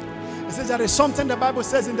 It says there is something the Bible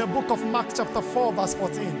says in the book of Mark chapter 4 verse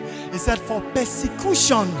 14. It said, for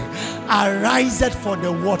persecution ariseth for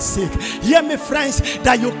the word's sake. Hear me, friends,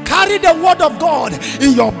 that you carry the word of God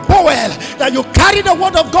in your bowel, that you carry the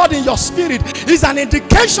word of God in your spirit, is an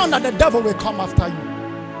indication that the devil will come after you.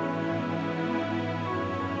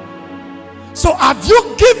 So have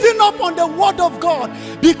you given up on the word of God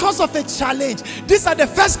because of a challenge? These are the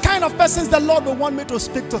first kind of persons the Lord will want me to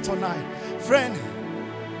speak to tonight. Friend,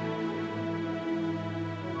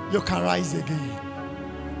 you can rise again.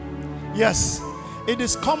 Yes, it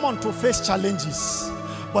is common to face challenges,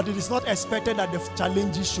 but it is not expected that the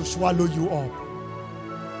challenges should swallow you up.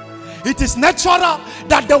 It is natural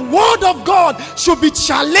that the word of God should be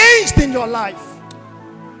challenged in your life.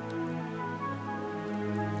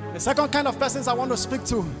 The second kind of persons I want to speak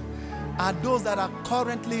to are those that are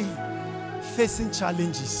currently facing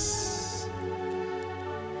challenges.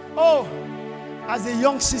 Oh, as a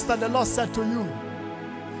young sister, the Lord said to you,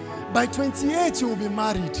 by 28 you will be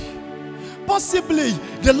married. Possibly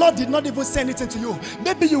the Lord did not even say anything to you.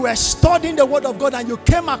 Maybe you were studying the word of God and you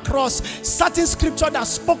came across certain scripture that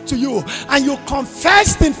spoke to you and you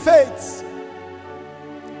confessed in faith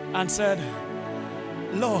and said,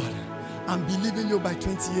 Lord, I'm believing you by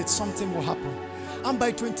 28 something will happen. And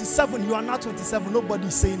by 27, you are not 27, nobody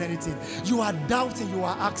is saying anything. You are doubting, you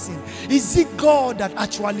are asking, is it God that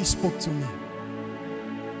actually spoke to me?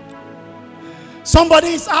 Somebody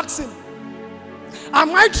is asking,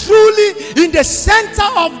 am I truly in the center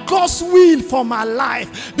of God's will for my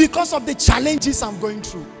life because of the challenges I'm going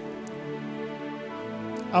through?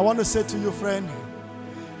 I want to say to you, friend,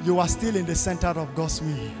 you are still in the center of God's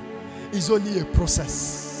will. It's only a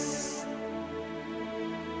process.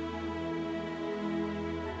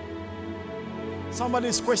 Somebody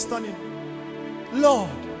is questioning, Lord,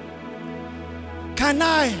 can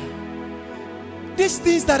I? These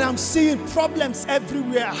things that I'm seeing, problems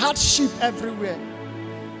everywhere, hardship everywhere,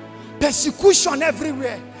 persecution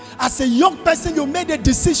everywhere. As a young person, you made a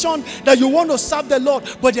decision that you want to serve the Lord,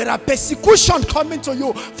 but there are persecution coming to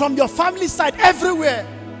you from your family side everywhere.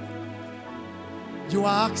 You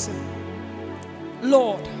are asking,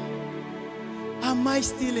 Lord, am I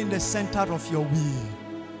still in the center of your will?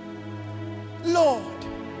 Lord,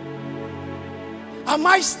 am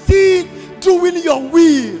I still doing your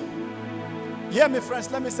will? Hear me,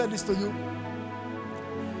 friends, let me say this to you.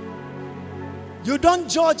 You don't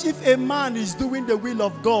judge if a man is doing the will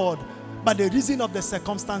of God by the reason of the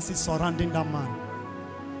circumstances surrounding that man.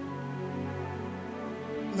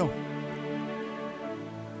 No.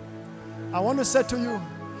 I want to say to you,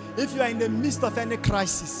 if you are in the midst of any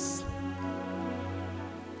crisis,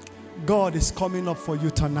 God is coming up for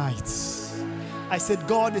you tonight. I said,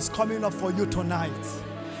 God is coming up for you tonight.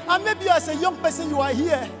 And maybe as a young person, you are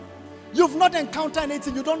here. You've not encountered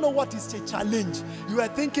anything. You don't know what is a challenge. You are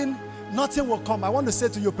thinking nothing will come. I want to say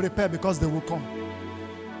to you, prepare, because they will come.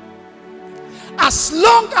 As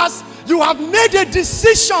long as you have made a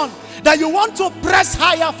decision that you want to press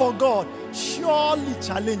higher for God, surely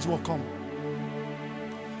challenge will come.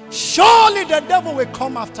 Surely the devil will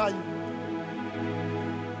come after you.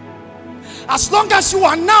 As long as you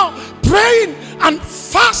are now praying and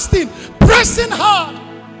fasting, pressing hard,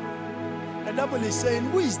 the devil is saying,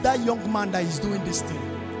 who is that young man that is doing this thing?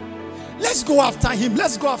 Let's go after him.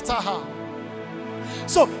 Let's go after her.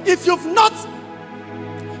 So if you've not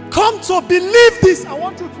come to believe this, I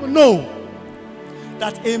want you to know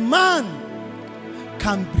that a man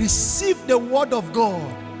can receive the word of God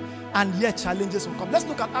and yet challenges will come. Let's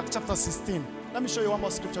look at Acts chapter 16. Let me show you one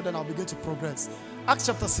more scripture, then I'll begin to progress. Acts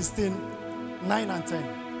chapter 16, 9 and 10.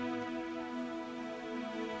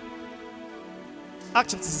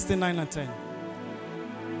 Acts chapter 16, 9 and 10.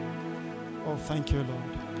 Oh, thank you, Lord.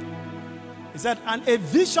 He said, and a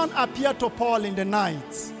vision appeared to Paul in the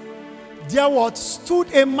night. There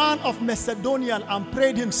stood a man of Macedonia and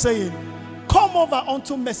prayed him, saying, come over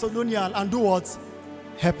unto Macedonia and do what?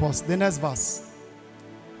 Help us. The next verse.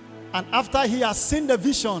 And after he has seen the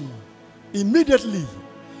vision, immediately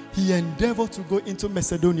he endeavored to go into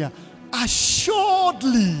Macedonia,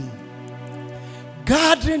 assuredly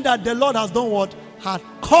gathering that the Lord has done what? Had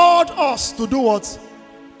called us to do what?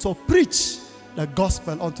 To preach the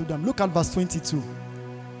gospel unto them. Look at verse 22.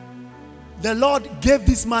 The Lord gave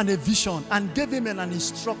this man a vision and gave him an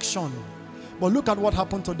instruction. But look at what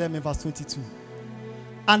happened to them in verse 22.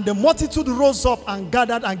 And the multitude rose up and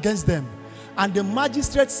gathered against them. And the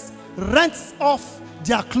magistrates rent off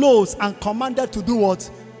their clothes and commanded to do what?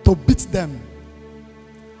 To beat them.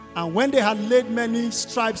 And when they had laid many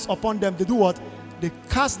stripes upon them, they do what? They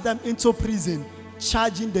cast them into prison,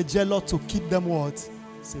 charging the jailer to keep them what?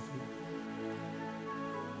 Safely.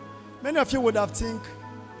 Many of you would have think,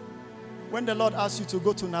 when the Lord asks you to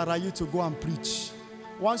go to Narayi to go and preach,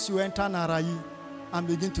 once you enter Narayi and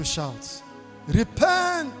begin to shout,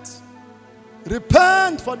 repent,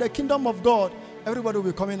 repent for the kingdom of God, everybody will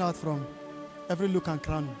be coming out from every nook and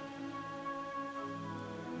cranny.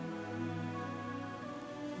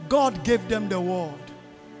 God gave them the word,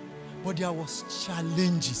 but there was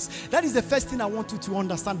challenges. That is the first thing I want you to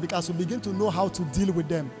understand, because you begin to know how to deal with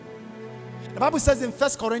them. The Bible says in 1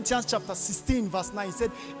 Corinthians chapter 16 verse 9, it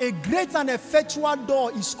said, a great and effectual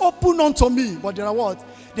door is open unto me, but there are what?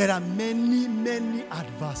 There are many, many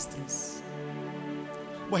adversaries.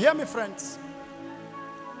 But hear me, friends.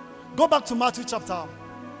 Go back to Matthew chapter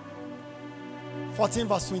 14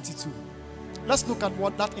 verse 22. Let's look at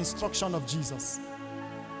what that instruction of Jesus.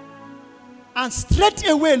 And straight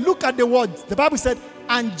away, look at the words. The Bible said,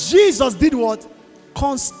 and Jesus did what?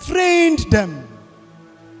 Constrained them.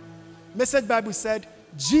 Message Bible said,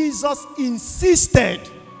 Jesus insisted.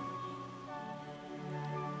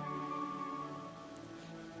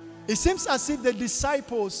 It seems as if the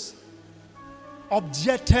disciples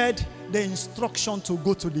objected the instruction to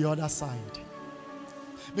go to the other side.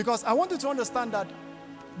 Because I want you to understand that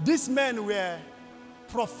these men were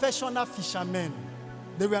professional fishermen.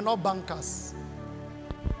 They were not bankers.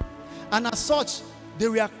 And as such, they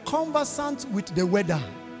were conversant with the weather.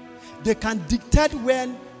 They can dictate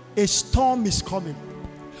when a storm is coming.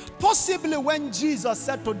 Possibly when Jesus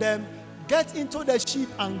said to them, get into the ship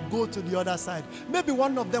and go to the other side, maybe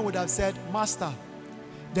one of them would have said, Master,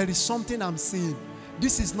 there is something I'm seeing.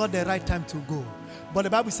 This is not the right time to go. But the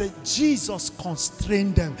Bible says Jesus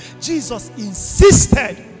constrained them. Jesus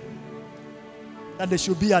insisted that they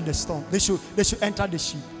should be at the storm. They should enter the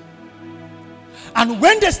ship. And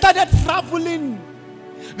when they started traveling,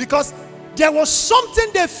 because there was something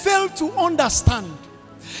they failed to understand.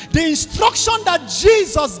 The instruction that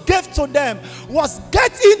Jesus gave to them was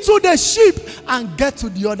get into the ship and get to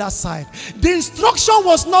the other side. The instruction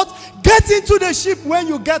was not get into the ship, when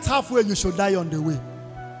you get halfway you should die on the way.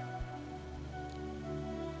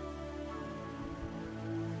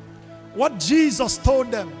 What Jesus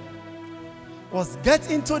told them was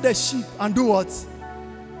get into the ship and do what?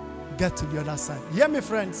 Get to the other side. Hear me,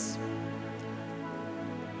 friends.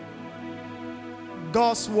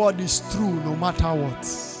 God's word is true no matter what.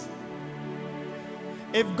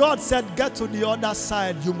 If God said get to the other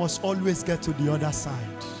side, you must always get to the other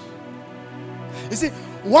side. You see,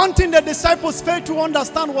 one thing the disciples failed to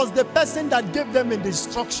understand was the person that gave them the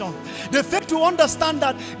instruction. They failed to understand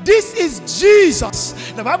that this is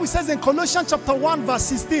Jesus. The Bible says in Colossians chapter 1 verse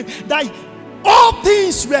 16 that all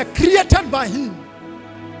things were created by him.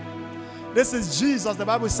 This is Jesus. The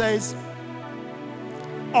Bible says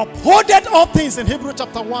upholdeth all things in Hebrews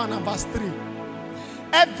chapter 1 and verse 3.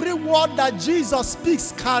 Every word that Jesus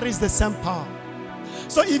speaks carries the same power.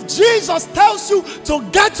 So if Jesus tells you to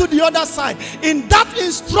get to the other side, in that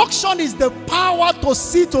instruction is the power to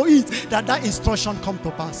see to it that that instruction come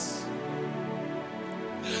to pass.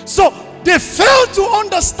 So they fail to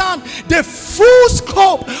understand the full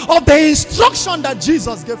scope of the instruction that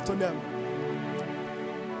Jesus gave to them.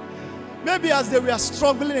 Maybe as they were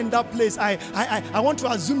struggling in that place, I want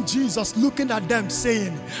to assume Jesus looking at them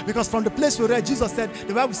saying, because from the place we read, Jesus said,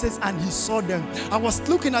 the Bible says, and he saw them. I was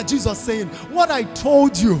looking at Jesus saying, what I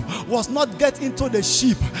told you was not get into the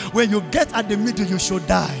ship. When you get at the middle, you should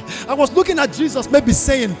die. I was looking at Jesus maybe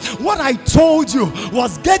saying, what I told you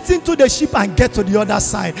was get into the ship and get to the other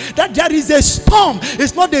side. That there is a storm.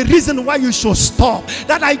 It's not the reason why you should stop.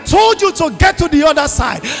 That I told you to get to the other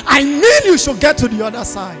side. I mean you should get to the other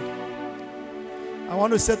side. I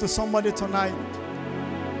want to say to somebody tonight,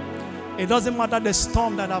 it doesn't matter the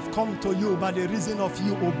storm that have come to you, but the reason of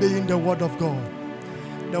you obeying the word of God.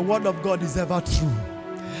 The word of God is ever true.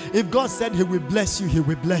 If God said he will bless you, he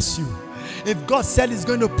will bless you. If God said he's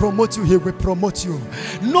going to promote you, he will promote you.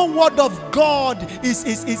 No word of God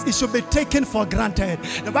it should be taken for granted.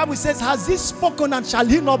 The Bible says, has he spoken and shall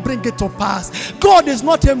he not bring it to pass? God is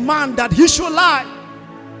not a man that he should lie.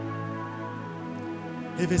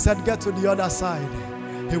 If he said get to the other side,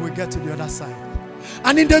 he will get to the other side.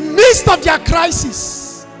 And in the midst of their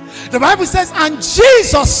crisis, the Bible says, and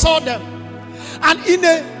Jesus saw them. And in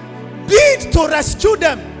a bid to rescue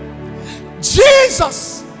them,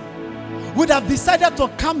 Jesus would have decided to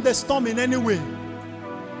calm the storm in any way.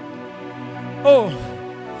 Oh,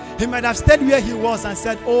 he might have stayed where he was and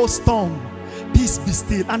said, oh storm, peace be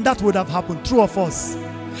still. And that would have happened. True of us.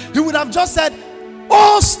 He would have just said,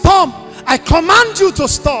 oh storm, I command you to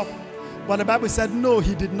stop. But the Bible said, no,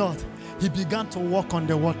 he did not. He began to walk on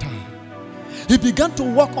the water. He began to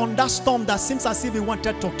walk on that storm that seems as if he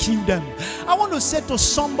wanted to kill them. I want to say to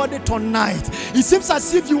somebody tonight, it seems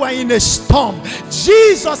as if you are in a storm.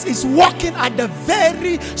 Jesus is walking at the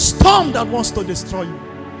very storm that wants to destroy you.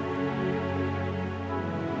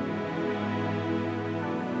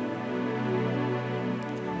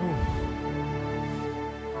 Oh.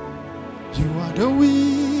 You are the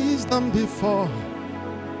wisdom before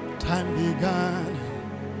time began.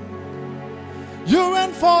 You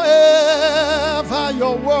reign forever,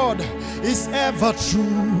 your word is ever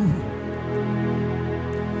true.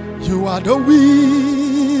 You are the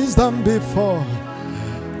wisdom before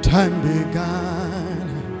time began.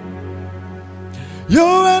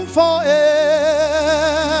 You reign forever,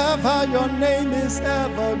 your name is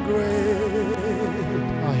ever great.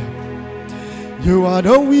 You are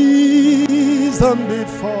the wisdom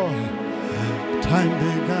before time began.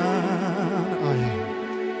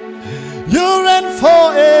 You reign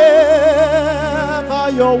forever,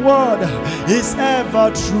 your word is ever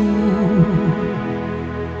true.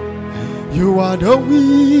 You are the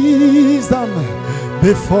wisdom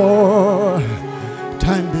before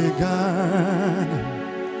time began.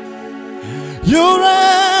 You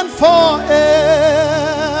reign forever,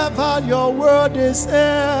 your word is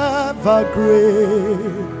ever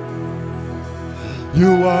great.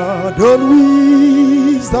 You are the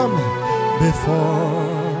wisdom before.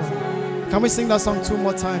 Can we sing that song two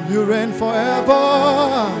more times? You reign forever.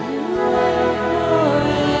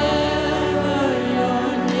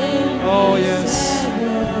 Oh yes.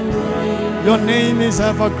 Your name is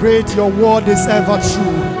ever great. Your word is ever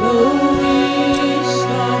true.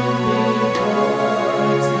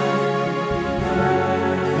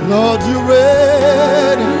 Lord, you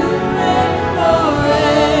reign.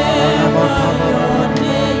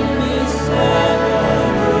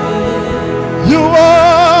 You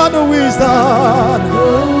are the wisdom.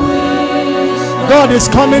 God is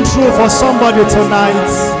coming through for somebody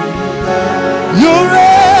tonight. You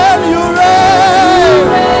reign, you reign.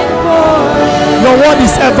 Your word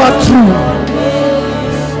is ever true.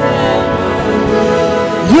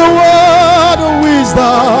 You are the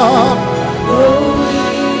wisdom.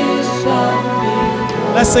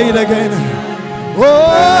 Let's say it again.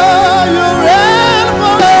 Oh, you reign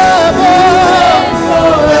forever.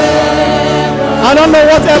 I don't know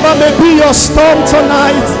whatever may be your storm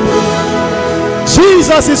tonight.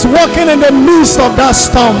 Jesus is walking in the midst of that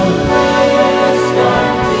storm.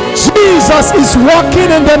 Jesus is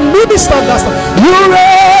walking in the midst of that storm. You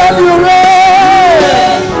reign, you reign.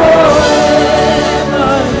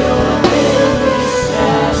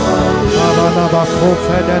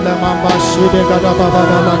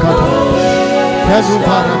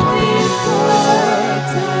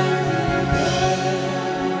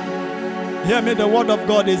 Hear me, the word of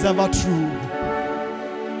God is ever true.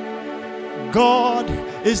 God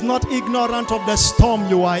is not ignorant of the storm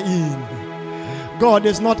you are in. God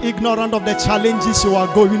is not ignorant of the challenges you are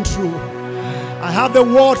going through. I have a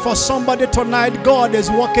word for somebody tonight. God is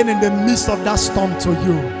walking in the midst of that storm to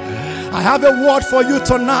you. I have a word for you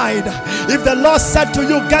tonight. If the Lord said to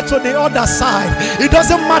you, get to the other side, it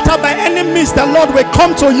doesn't matter by any means, the Lord will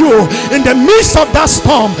come to you in the midst of that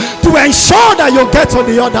storm to ensure that you get to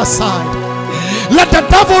the other side. Let the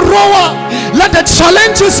devil roar. Let the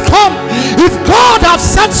challenges come. If God has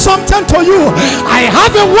said something to you, I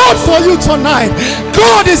have a word for you tonight.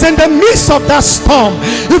 God is in the midst of that storm.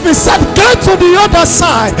 If he said get to the other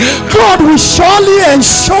side, God will surely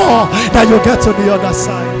ensure that you get to the other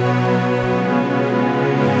side.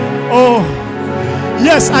 Oh,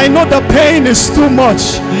 yes, I know the pain is too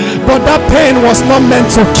much, but that pain was not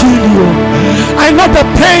meant to kill you. I know the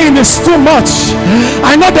pain is too much.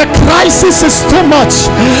 I know the crisis is too much.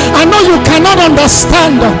 I know you cannot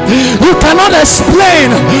understand. You cannot explain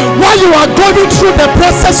why you are going through the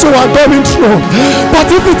process you are going through. But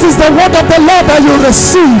if it is the word of the Lord that you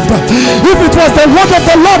received, if it was the word of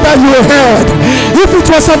the Lord that you heard, if it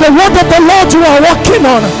was the word of the Lord you are working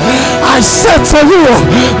on, I said to you,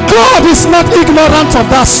 God is not ignorant of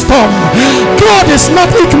that storm. God is not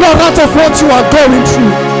ignorant of what you are going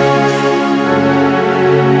through.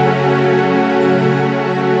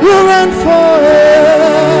 You reign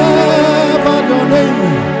forever, your name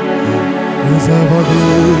is ever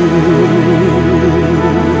good.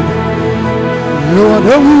 You are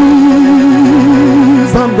the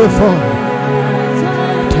wisdom before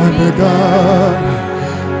time began.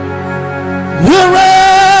 You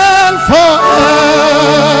reign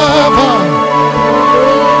forever.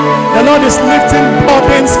 The Lord is lifting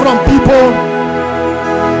burdens from people.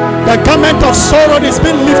 The garment of sorrow is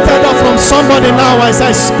being lifted up from somebody now as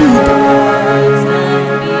I speak.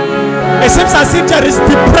 It seems as if there is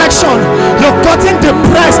depression. You've gotten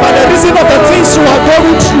depressed by the reason of the things you are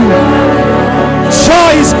going through.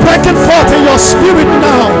 Joy is breaking forth in your spirit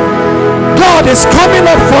now. God is coming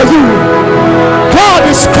up for you. God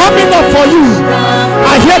is coming up for you.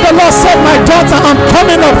 I hear the Lord say, my daughter, I'm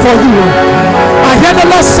coming up for you. I hear the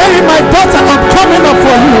Lord saying, my daughter, I'm coming up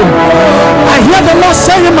for you. I hear the Lord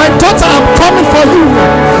saying, my daughter, I'm coming for you.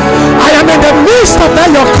 I am in the midst of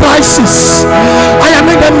that your crisis. I am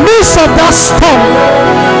in the midst of that storm.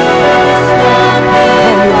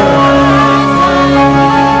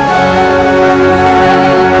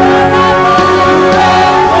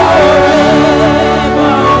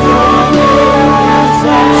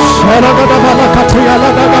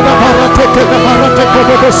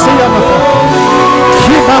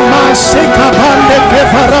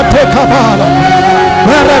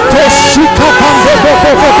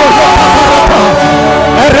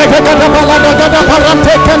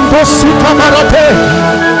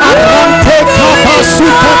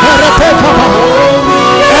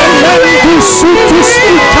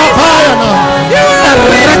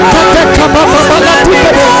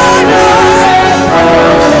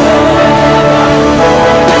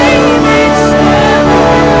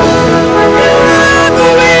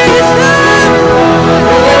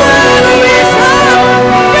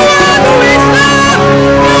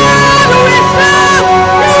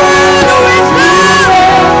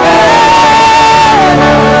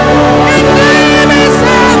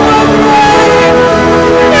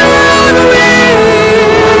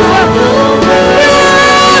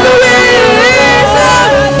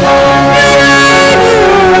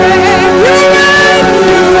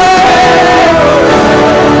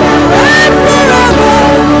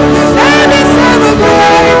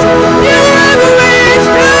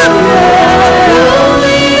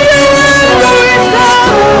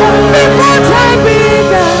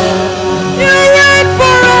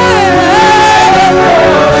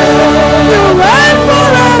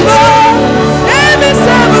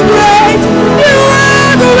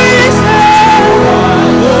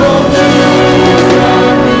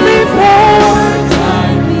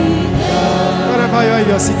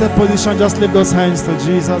 Position, just lift those hands to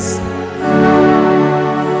Jesus.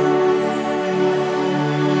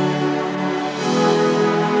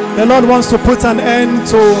 The Lord wants to put an end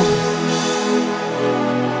to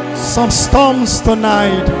some storms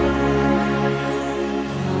tonight.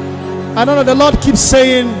 I don't know, the Lord keeps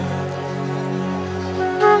saying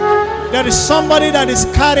there is somebody that is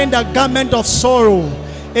carrying the garment of sorrow.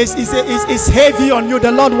 It's heavy on you.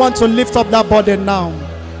 The Lord wants to lift up that burden now.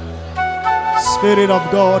 Spirit of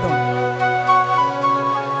God,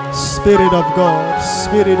 Spirit of God,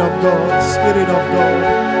 Spirit of God, Spirit of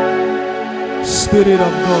God, Spirit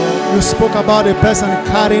of God. You spoke about a person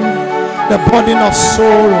carrying the burden of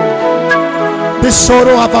sorrow. This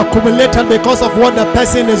sorrow have accumulated because of what the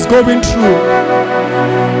person is going through.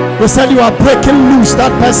 We said you are breaking loose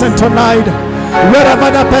that person tonight. Wherever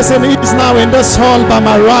that person is now in this hall, by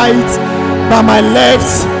my right, by my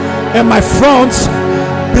left, and my front,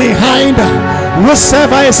 behind.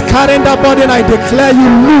 Whosoever is carrying that burden, I declare you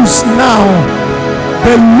loose now.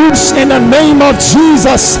 Be loose in the name of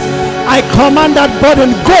Jesus. I command that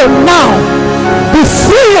burden, go now. Be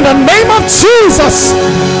free in the name of Jesus.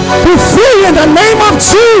 Be free in the name of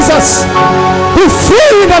Jesus. Be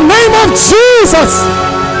free in the name of Jesus.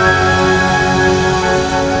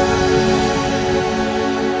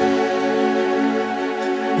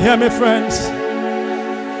 Hear me, friends.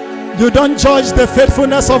 You don't judge the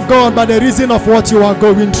faithfulness of God by the reason of what you are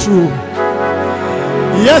going through.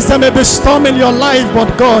 Yes, there may be storm in your life,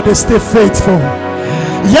 but God is still faithful.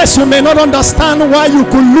 Yes, you may not understand why you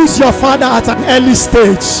could lose your father at an early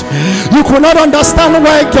stage. You could not understand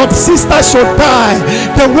why your sister should die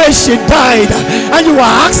the way she died. And you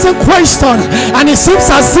are asking questions, and it seems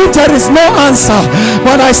as if there is no answer.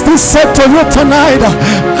 But I still say to you tonight,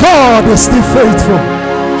 God is still faithful.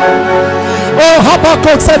 Oh,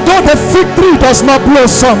 Habakkuk said, though the fig tree does not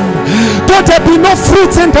blossom, though there be no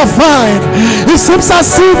fruit in the vine, it seems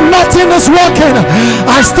as if nothing is working,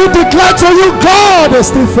 I still declare to you, God is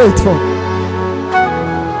still faithful.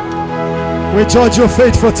 We judge you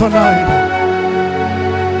faithful tonight.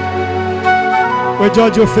 We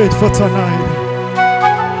judge you faithful tonight.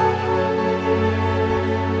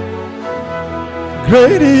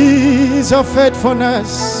 Great is your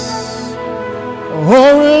faithfulness,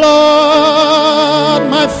 oh Lord,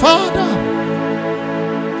 my Father.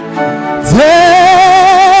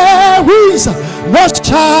 There is no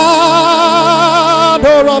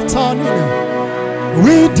shadow of turning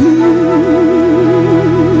with you.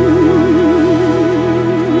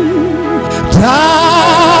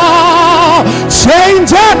 Thou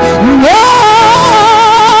changest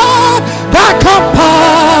not thy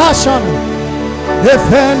compassion, if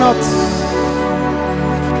not.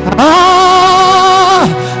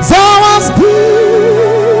 Thou hast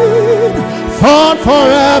been for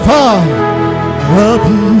forever will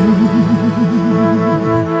be.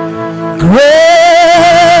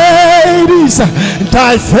 Great is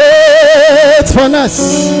thy faithfulness.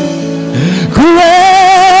 Great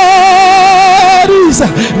is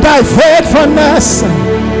thy faithfulness.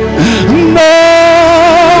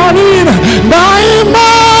 Morning by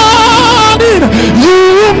morning you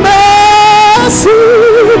mercy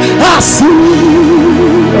I see.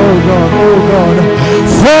 Oh God, oh God.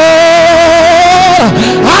 For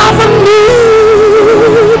I've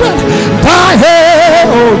needed thy hand.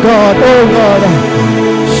 Oh God, oh God.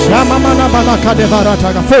 Shamamana balaka de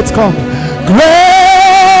barataga. Faith come.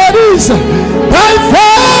 Great is thy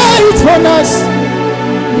faithfulness,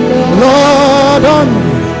 Lord,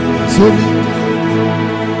 unto me.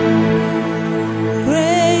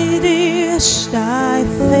 Great is thy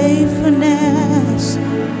faithfulness.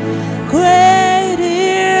 Great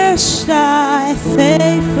is thy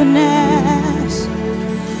faithfulness.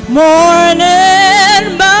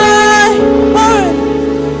 Morning by morning,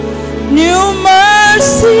 new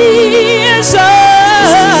mercies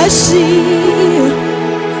I see.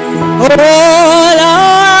 All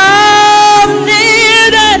I've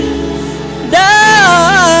needed,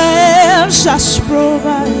 thou hast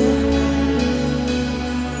provided.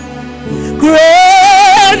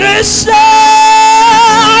 Great is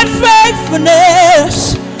thy faithfulness,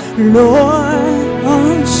 Lord,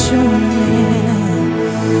 unto me.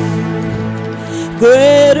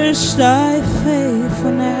 Great is thy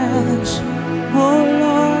faithfulness, oh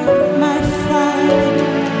Lord, my Father.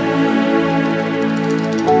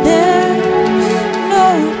 There's no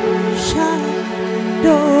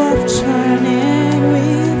shadow of turning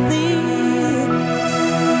with thee.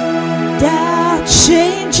 Thou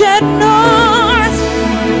changest not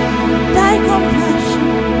thy compassion.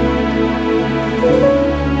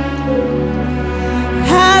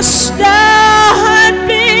 Hast thou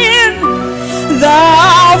been,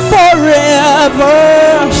 thou forever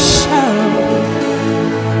shalt.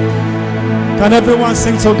 Can everyone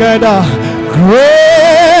sing together?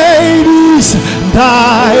 Great is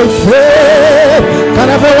thy faith. Can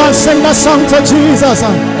everyone sing the song to Jesus?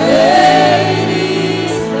 Great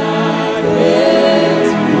is thy faithfulness.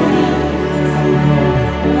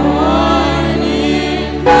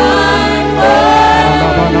 Morning by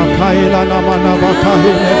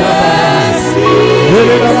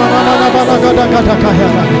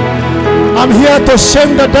I'm here to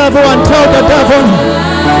shame the devil and tell the devil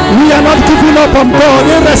we are not giving up on God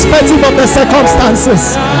irrespective of the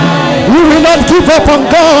circumstances. We will not give up on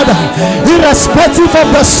God irrespective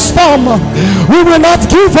of the storm. We will not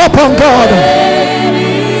give up on God.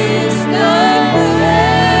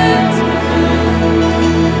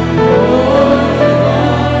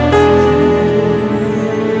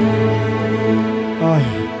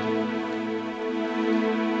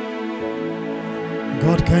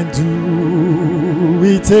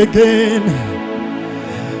 again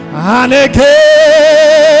and again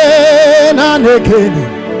and again.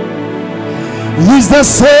 He's the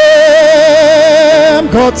same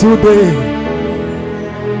God today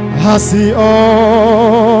as he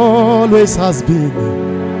always has been,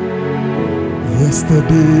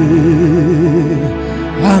 yesterday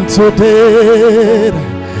and today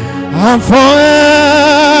and forever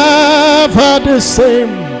the same.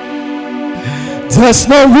 There's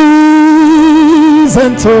no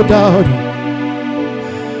reason to doubt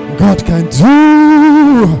God can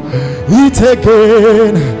do it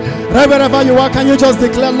again. Right wherever you are, can you just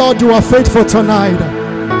declare, Lord, you are faithful tonight?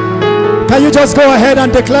 Can you just go ahead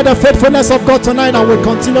and declare the faithfulness of God tonight, and we'll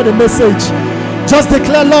continue the message. Just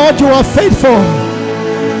declare, Lord, you are faithful.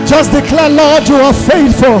 Just declare, Lord, you are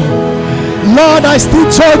faithful. Lord, I still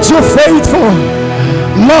judge you faithful.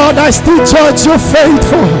 Lord, I still judge you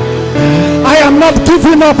faithful. I am not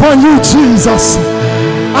giving up on you, Jesus.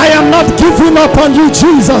 I am not giving up on you,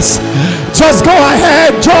 Jesus. Just go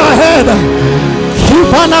ahead, go ahead.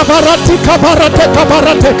 Kibana baratika barateka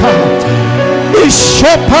barateka.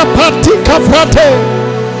 Ishopa patika vrate.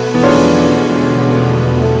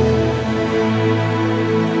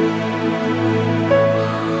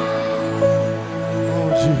 Oh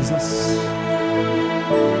Jesus.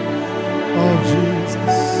 Oh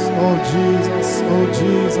Jesus. Oh Jesus. Oh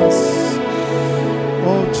Jesus.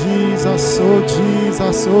 Oh Jesus. Oh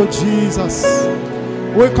Jesus. Oh Jesus.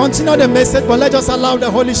 We'll continue the message, but let's just allow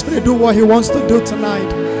the Holy Spirit do what he wants to do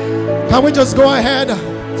tonight. Can we just go ahead?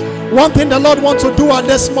 One thing the Lord wants to do at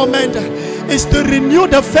this moment is to renew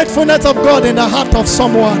the faithfulness of God in the heart of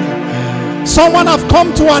someone. Someone have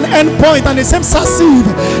come to an end point, and it seems as if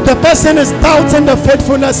the person is doubting the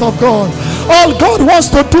faithfulness of God. All God wants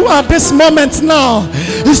to do at this moment now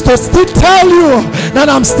is to still tell you that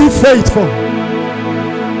I'm still faithful.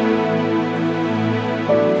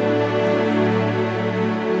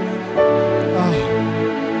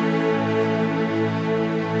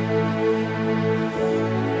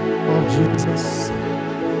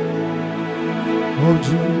 Oh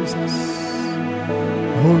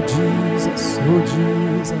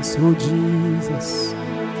Jesus.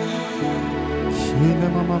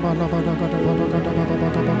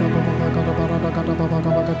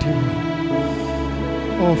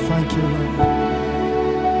 Oh, thank you, Lord.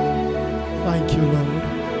 Thank you, Lord.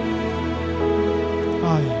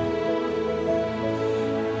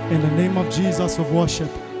 In the name of Jesus of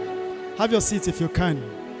worship. Have your seat if you can.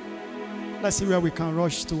 Let's see where we can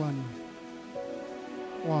rush to one.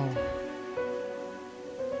 Wow.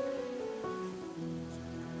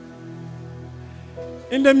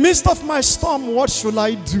 In the midst of my storm, what should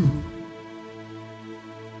I do?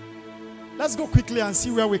 Let's go quickly and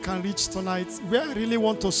see where we can reach tonight. Where I really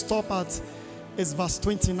want to stop at is verse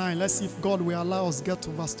 29. Let's see if God will allow us to get to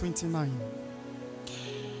verse 29.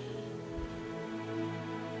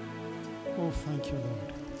 Oh, thank you,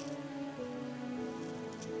 Lord.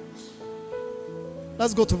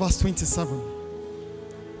 Let's go to verse 27.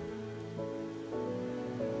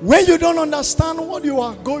 When you don't understand what you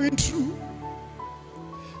are going through,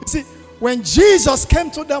 you see, when Jesus came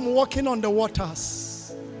to them walking on the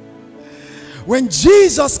waters, when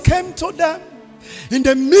Jesus came to them in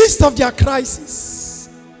the midst of their crisis,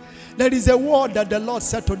 there is a word that the Lord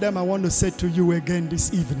said to them. I want to say to you again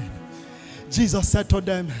this evening. Jesus said to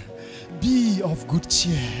them, be of good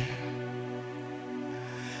cheer.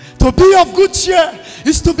 To be of good cheer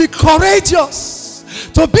is to be courageous.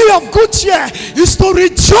 To be of good cheer is to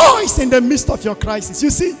rejoice in the midst of your crisis.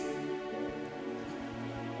 You see,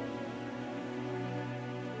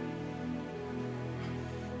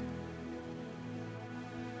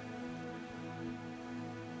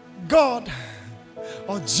 God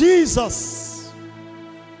or Jesus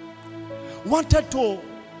wanted to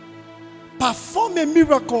perform a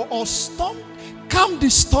miracle or calm the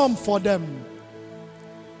storm for them.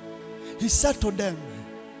 He said to them,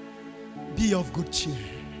 be of good cheer.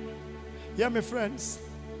 Hear me, friends.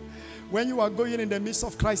 When you are going in the midst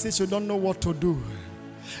of crisis, you don't know what to do.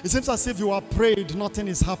 It seems as if you are prayed, nothing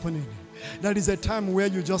is happening. There is a time where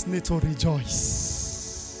you just need to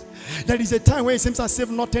rejoice. There is a time where it seems as if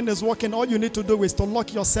nothing is working. All you need to do is to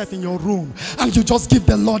lock yourself in your room and you just give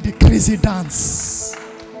the Lord a crazy dance.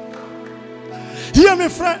 Hear me,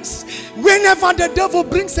 friends. Whenever the devil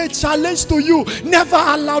brings a challenge to you, never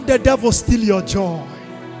allow the devil steal your joy.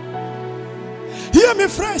 Hear me,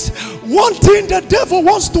 friends. One thing the devil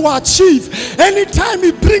wants to achieve anytime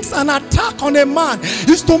he brings an attack on a man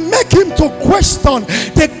is to make him to question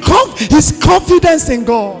his confidence in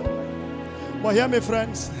God. But hear me,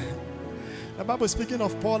 friends. The Bible speaking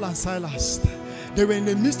of Paul and Silas. They were in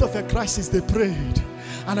the midst of a crisis. They prayed.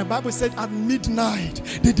 And the Bible said at midnight,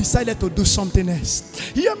 they decided to do something else.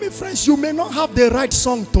 Hear me, friends, you may not have the right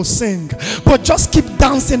song to sing, but just keep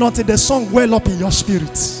dancing until the song well up in your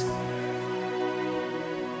spirit.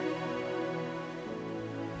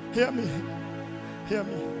 Hear me. Hear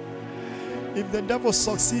me. If the devil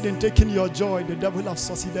succeeds in taking your joy, the devil has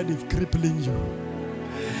succeeded in crippling you.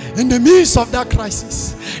 In the midst of that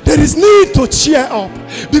crisis, there is need to cheer up.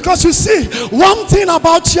 Because you see, one thing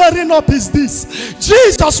about cheering up is this: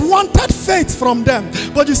 Jesus wanted faith from them.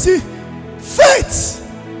 But you see, faith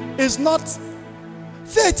is not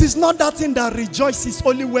that thing that rejoices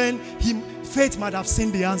only when faith might have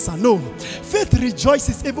seen the answer. No, faith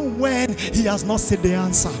rejoices even when he has not seen the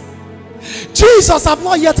answer. Jesus have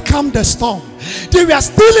not yet calmed the storm. They were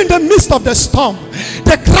still in the midst of the storm.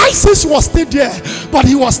 The crisis was still there, but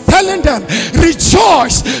he was telling them,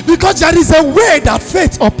 rejoice, because there is a way that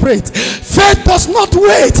faith operates. Faith does not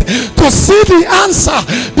wait to see the answer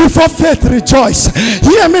before faith rejoice.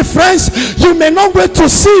 Hear me, friends, you may not wait to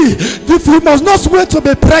see, if you must not wait to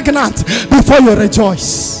be pregnant before you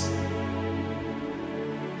rejoice.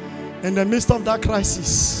 In the midst of that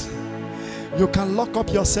crisis, you can lock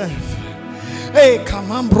up yourself. Hey,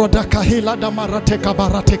 come on, brother. You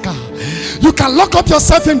can lock up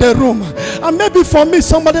yourself in the room. And maybe for me,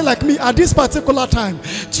 somebody like me, at this particular time,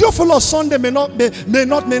 Theophilus Sunday may not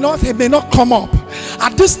come up.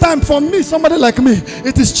 At this time, for me, somebody like me,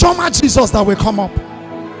 it is Choma Jesus that will come up.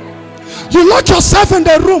 You lock yourself in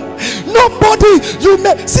the room. Nobody, you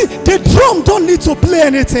may see, the drum don't need to play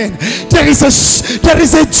anything. There is a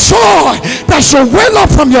joy that should well up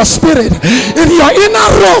from your spirit in your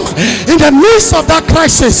inner room. In the midst of that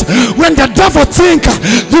crisis, when the devil think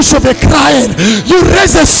you should be crying, you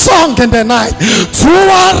raise a song in the night,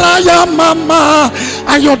 Tuaraya Mama,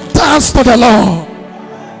 and you dance to the Lord.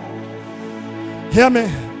 Hear me.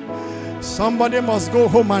 Somebody must go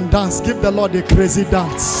home and dance. Give the Lord a crazy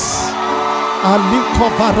dance. Hear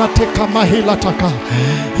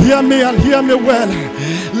me and hear me well.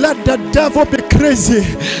 Let the devil be crazy.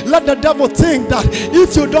 Let the devil think that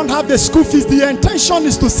if you don't have the school fees, the intention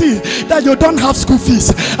is to see that you don't have school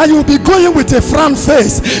fees, and you'll be going with a frown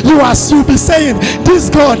face. You'll be saying, this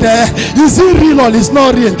God, is he real or is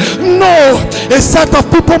not real? No, a set of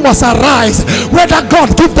people must arise, whether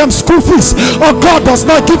God give them school fees or God does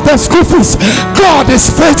not give them school fees. God is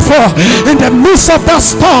faithful. In the midst of that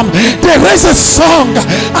storm, there is a song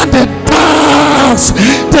and they dance.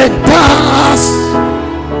 They dance.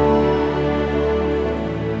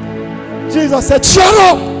 Jesus said, cheer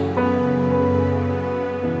up.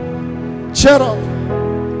 Cheer up.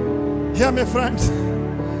 Hear me, friends.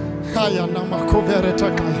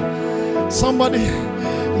 Somebody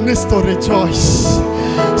needs to rejoice.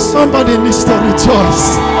 Somebody needs to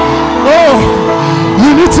rejoice. Oh,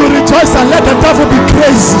 you need to rejoice and let the devil be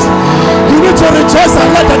crazy. You need to rejoice and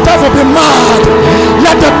let the devil be mad.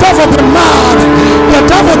 Let the devil be mad. The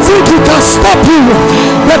devil think he can stop you.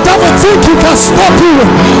 The devil think he can stop you.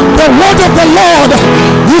 The word of the Lord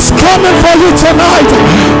is coming for you tonight.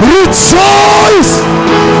 Rejoice.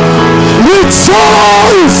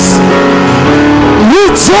 Rejoice.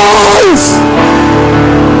 Rejoice.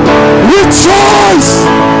 Rejoice.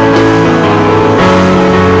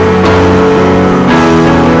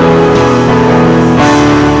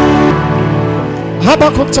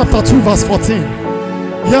 Habakkuk chapter 2 verse 14.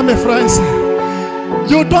 Hear me, friends.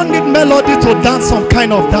 You don't need melody to dance some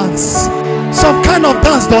kind of dance. Some kind of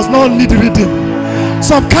dance does not need rhythm.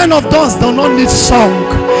 Some kind of dance does not need song.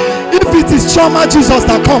 If it is Choma Jesus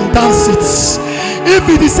that come, dance it. If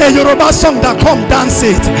it is a Yoruba song that come, dance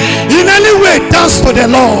it. In any way, dance to the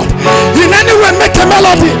Lord. In any way, make a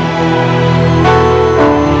melody.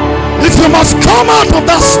 If you must come out of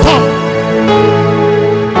that storm,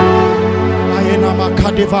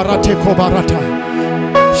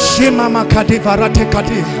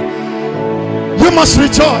 you must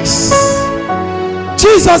rejoice.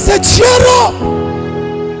 Jesus said, cheer up.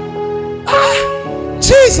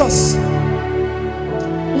 Jesus,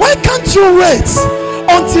 why can't you wait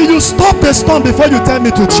until you stop the storm before you tell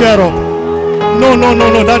me to cheer up? No,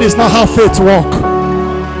 that is not how faith works.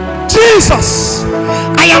 Jesus,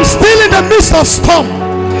 I am still in the midst of storm.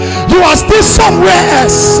 You are still somewhere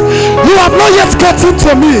else. You have not yet gotten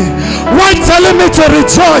to me. Why telling me to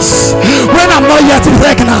rejoice when I'm not yet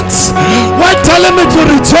pregnant? Why telling me to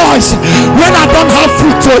rejoice when I don't have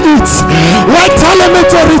food to eat? Why telling me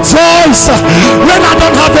to rejoice when I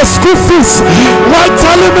don't have the school fees? Why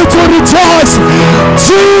telling me to rejoice?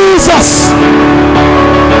 Jesus.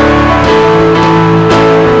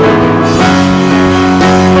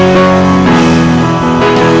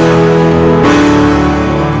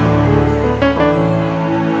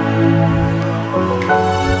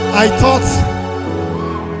 I thought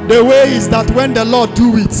the way is that when the Lord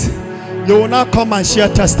do it, you will not come and share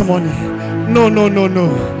testimony. No, no, no,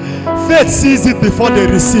 no. Faith sees it before they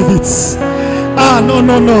receive it. No,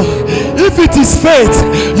 no, no. If it is faith,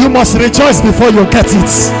 you must rejoice before you get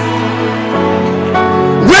it.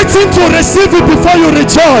 Waiting to receive it before you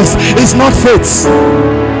rejoice is not faith.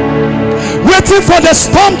 Waiting for the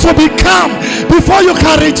storm to be calm before you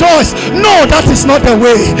can rejoice, no, that is not the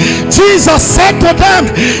way. Jesus said to them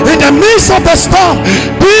in the midst of the storm,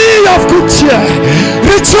 be of good cheer,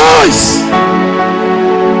 rejoice.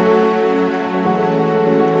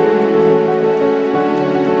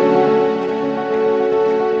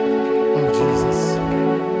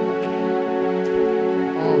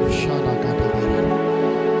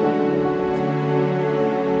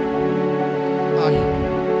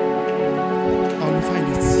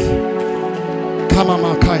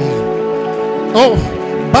 Oh,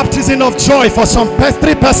 baptism of joy for some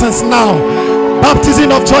 3 persons now. Baptism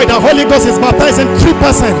of joy. The Holy Ghost is baptizing 3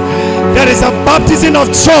 persons. There is a baptism of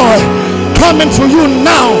joy coming to you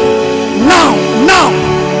now. Now.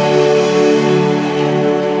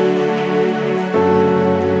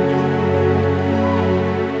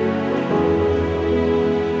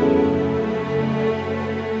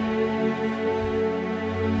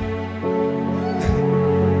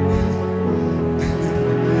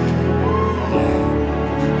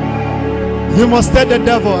 You must tell the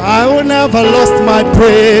devil, I will never lose my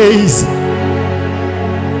praise.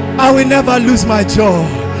 I will never lose my joy.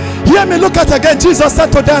 Hear me, look at again. Jesus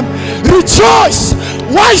said to them, rejoice.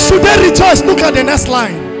 Why should they rejoice? Look at the next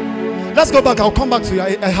line. Let's go back. I'll come back to you.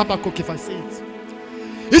 I have a cook if I see it.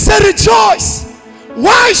 He said, rejoice.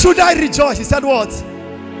 Why should I rejoice? He said what?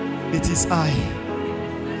 It is I.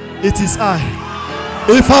 It is I.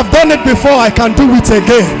 If I've done it before, I can do it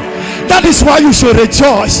again. That is why you should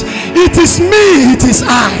rejoice. It is me, it is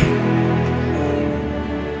I.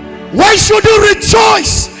 Why should you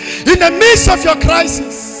rejoice in the midst of your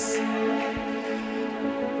crisis?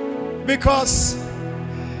 Because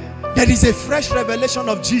there is a fresh revelation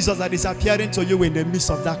of Jesus that is appearing to you in the midst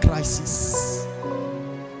of that crisis.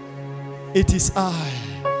 It is I.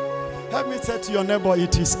 Help me say to your neighbor,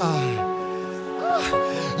 it is I.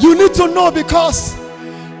 You need to know, because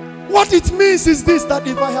what it means is this, that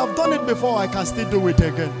if I have done it before, I can still do it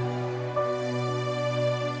again.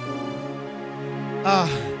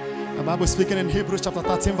 The Bible speaking in Hebrews chapter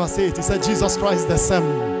 13 verse 8, it said Jesus Christ the same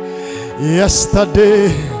yesterday,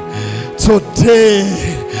 today,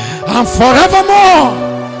 and forevermore.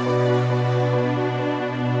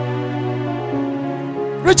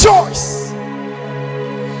 Rejoice.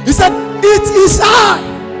 He said, it is I.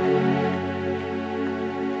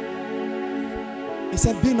 He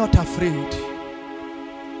said, be not afraid.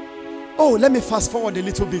 Oh, let me fast forward a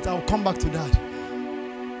little bit. I'll come back to that.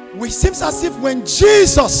 It seems as if when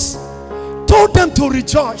Jesus told them to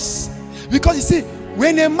rejoice, because you see,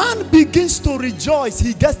 when a man begins to rejoice,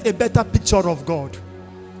 he gets a better picture of God.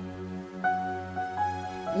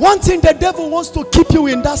 One thing the devil wants to keep you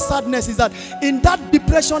in that sadness is that in that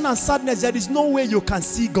depression and sadness, there is no way you can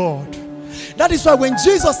see God. That is why when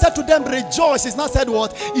Jesus said to them, rejoice, it's not said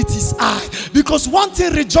what? It is I. Because one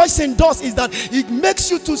thing rejoicing does is that it makes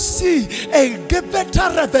you to see a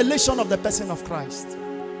better revelation of the person of Christ.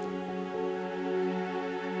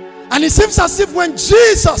 And it seems as if when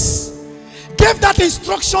Jesus gave that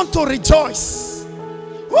instruction to rejoice,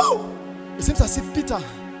 whoo, it seems as if Peter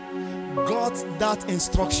got that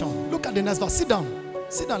instruction. Look at the next verse. Sit down.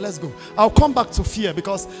 Sit down, let's go. I'll come back to fear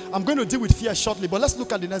because I'm going to deal with fear shortly. But let's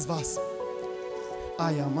look at the next verse.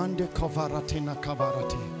 I am under Kavaratina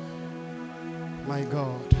Kavarati. My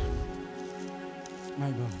God. My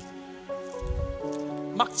God.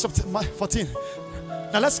 Mark chapter 14.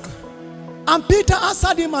 Now let's go. And Peter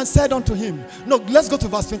answered him and said unto him. No, let's go to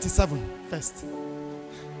verse 27 first.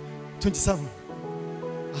 27.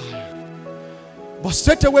 But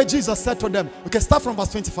straight away Jesus said to them. We can start from verse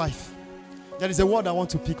 25. There is a word I want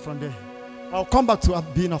to pick from there. I'll come back to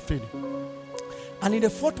being afraid. And in the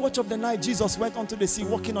 4th watch of the night, Jesus went onto the sea,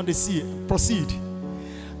 walking on the sea. Proceed.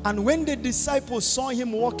 And when the disciples saw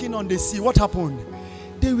him walking on the sea, what happened?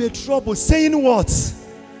 They were troubled, saying what?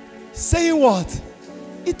 Saying what?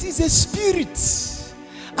 It is a spirit.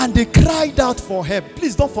 And they cried out for help.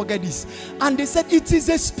 Please don't forget this. And they said, it is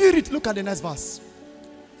a spirit. Look at the next verse.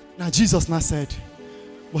 Now Jesus now said,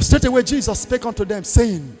 but straight away Jesus spake unto them,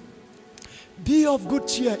 saying, be of good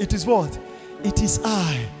cheer. It is what? It is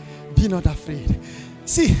I. Be not afraid.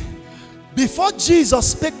 See, before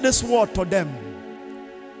Jesus spake this word to them,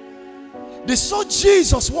 they saw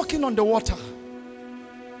Jesus walking on the water.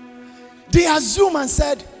 They assumed and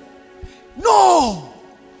said, no,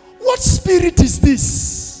 what spirit is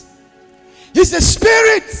this? It's a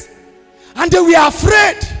spirit. And they were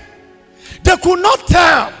afraid. They could not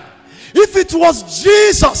tell if it was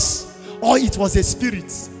Jesus or it was a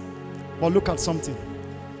spirit. But look at something.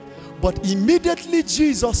 But immediately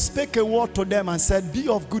Jesus spake a word to them and said, be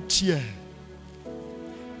of good cheer.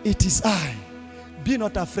 It is I. Be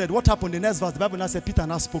not afraid. What happened? The next verse, the Bible now said, Peter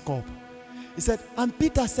now spoke up. He said, and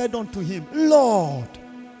Peter said unto him, Lord,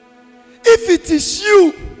 if it is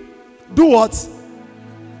you, do what?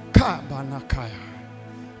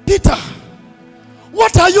 Peter,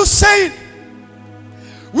 what are you saying?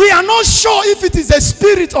 We are not sure if it is a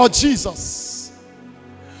spirit or Jesus.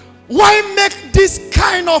 Why make this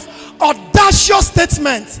kind of audacious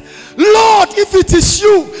statement? Lord, if it is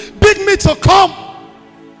you, bid me to come.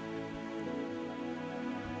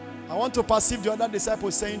 I want to perceive the other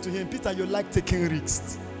disciples saying to him, Peter, you like taking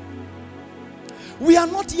risks. We are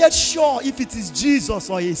not yet sure if it is Jesus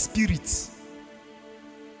or a spirit.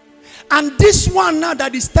 And this one now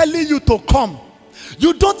that is telling you to come,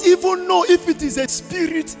 you don't even know if it is a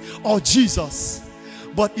spirit or Jesus.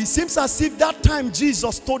 But it seems as if that time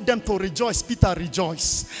Jesus told them to rejoice. Peter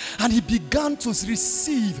rejoiced. And he began to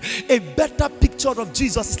receive a better picture of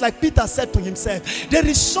Jesus. It's like Peter said to himself, there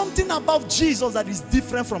is something about Jesus that is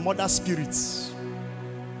different from other spirits.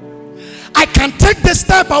 I can take the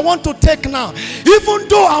step I want to take now, even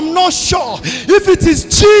though I'm not sure if it is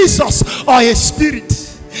Jesus or a spirit.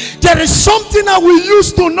 There is something I will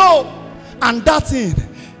use to know. And that thing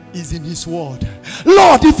is in his word.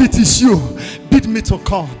 Lord, if it is you, bid me to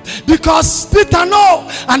come. Because Peter know,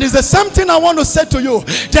 and it's the same thing I want to say to you.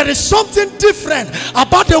 There is something different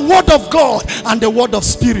about the word of God and the word of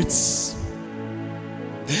spirits.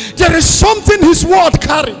 There is something his word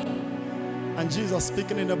carries. And Jesus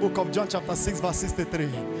speaking in the book of John chapter 6 verse 63,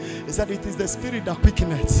 he said, it is the spirit that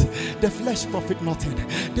quickeneth, the flesh profit nothing.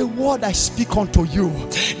 The word I speak unto you,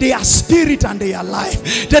 they are spirit and they are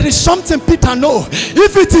life. There is something Peter know.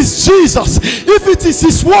 If it is Jesus, if it is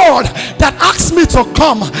his word that asks me to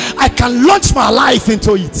come, I can launch my life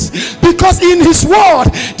into it. Because in his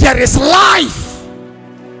word, there is life.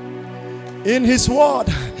 In his word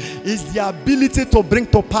is the ability to bring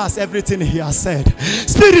to pass everything he has said.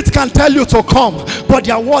 Spirit can tell you to come, but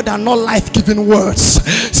their word are not life-giving words.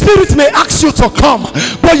 Spirit may ask you to come,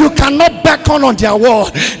 but you cannot beckon on their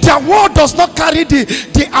word. Their word does not carry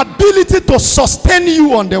the ability to sustain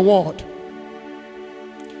you on the word.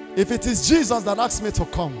 If it is Jesus that asks me to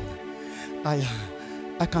come,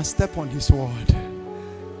 I can step on his word.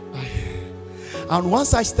 And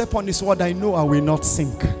once I step on his word, I know I will not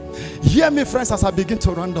sink. Hear me, friends, as I begin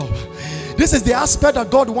to round up. This is the aspect that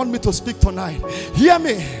God wants me to speak tonight. Hear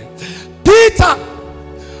me. Peter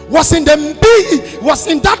was in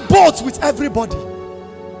that boat with everybody.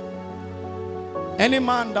 Any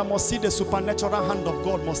man that must see the supernatural hand of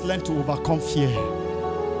God must learn to overcome fear.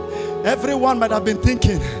 Everyone might have been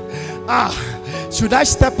thinking, should I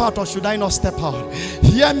step out or should I not step out?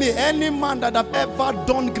 Hear me, any man that have ever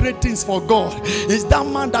done great things for God is that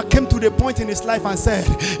man that came to the point in his life and said,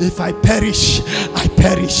 if I perish, I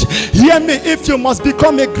perish. Hear me, if you must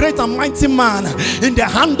become a great and mighty man in the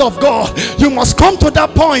hand of God, you must come to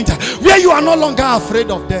that point where you are no longer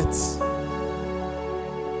afraid of death.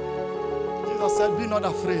 Jesus said, be not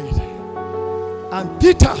afraid. And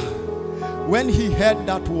Peter, when he heard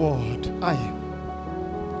that word,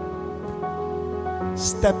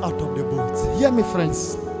 step out of the boat. Hear me,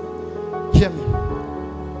 friends. Hear me.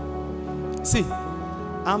 See,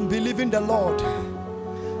 I'm believing the Lord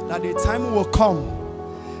that the time will come,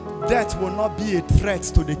 death will not be a threat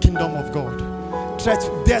to the kingdom of God.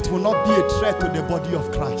 Death will not be a threat to the body of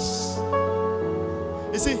Christ.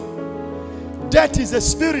 You see, death is a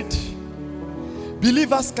spirit.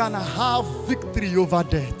 Believers can have victory over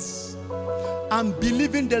death. I'm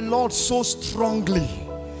believing the Lord so strongly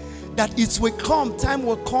that it will come, time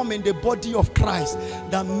will come in the body of Christ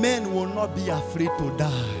that men will not be afraid to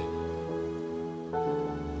die.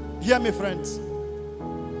 Hear me, friends.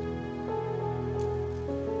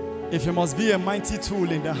 If you must be a mighty tool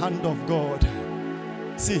in the hand of God,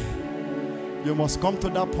 see, you must come to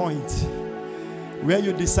that point where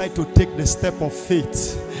you decide to take the step of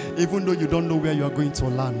faith, even though you don't know where you are going to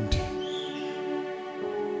land.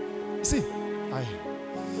 See,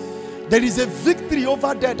 there is a victory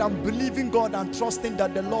over death. I'm believing God and trusting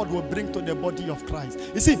that the Lord will bring to the body of Christ.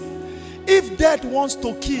 You see, if death wants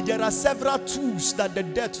to kill, there are several tools that the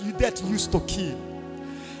death used to kill.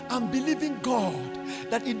 I'm believing God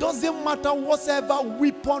that it doesn't matter whatever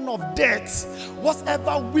weapon of death,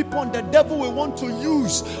 whatever weapon the devil will want to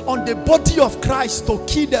use on the body of Christ to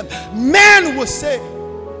kill them, men will say,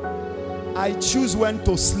 I choose when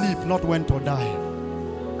to sleep, not when to die.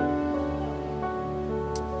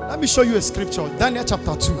 Let me show you a scripture. Daniel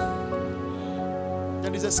chapter 2.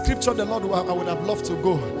 There is a scripture the Lord, I would have loved to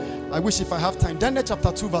go. I wish if I have time. Daniel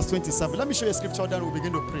chapter 2 verse 27. Let me show you a scripture, then we'll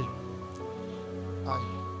begin to pray.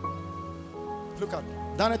 Look at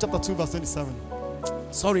Daniel chapter 2 verse 27.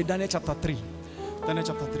 Sorry, Daniel chapter 3. Daniel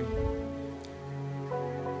chapter 3.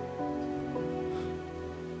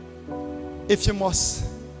 If you must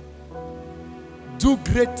do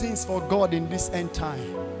great things for God in this end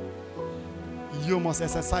time, you must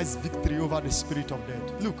exercise victory over the spirit of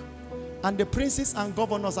death. Look, and the princes and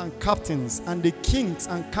governors and captains and the kings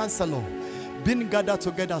and counselors being gathered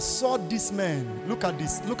together saw this man. Look at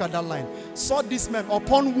this, look at that line. Saw this man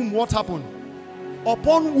upon whom what happened?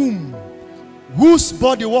 Upon whom? Whose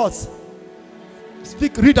body was?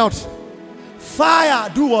 Speak, read out. Fire,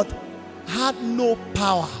 do what? Had no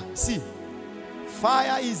power. See,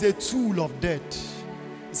 fire is a tool of death.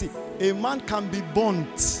 See, a man can be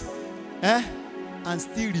burnt, and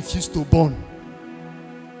still refuse to burn.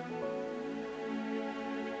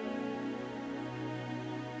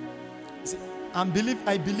 See, I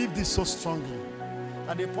believe this so strongly.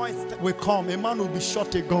 At the point will come, a man will be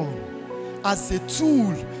shot a gun as a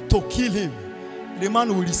tool to kill him. The man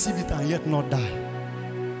will receive it and yet not die.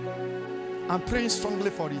 I'm praying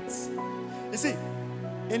strongly for it. You see,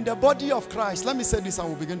 in the body of Christ, let me say this and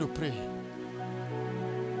we'll begin to pray.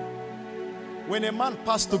 When a man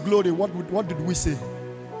passed to glory, what did we say?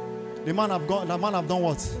 The man have gone, the man have done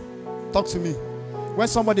what? Talk to me. When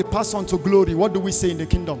somebody passed on to glory, what do we say in the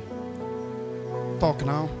kingdom? Talk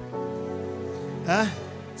now.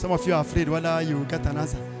 Some of you are afraid whether you will get an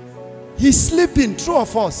answer. He's sleeping, true or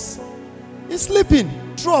false? He's sleeping,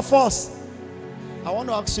 true or false? I want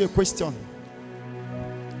to ask you a question.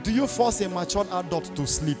 Do you force a mature adult to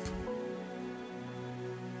sleep?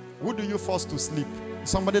 Who do you force to sleep?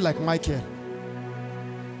 Somebody like Michael.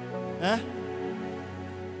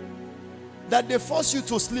 That they force you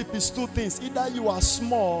to sleep is two things. Either you are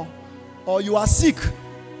small or you are sick.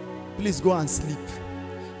 Please go and sleep.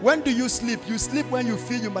 When do you sleep? You sleep when you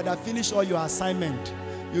feel you might have finished all your assignment.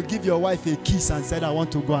 You give your wife a kiss and said, I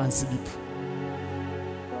want to go and sleep.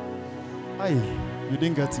 Aye, you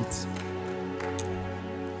didn't get it.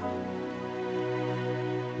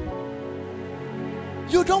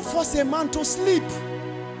 You don't force a man to sleep.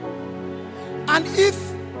 And if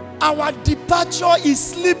our departure is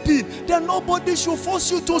sleeping, then nobody should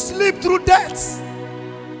force you to sleep through death.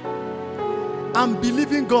 I'm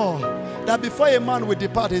believing God that before a man will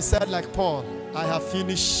depart, he said like Paul, I have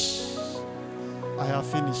finished. I have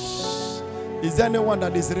finished. Is there anyone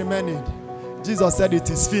that is remaining? Jesus said it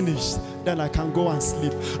is finished. Then I can go and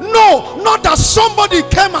sleep. No, not that somebody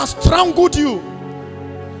came and strangled you.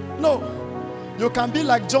 No. You can be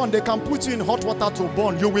like John. They can put you in hot water to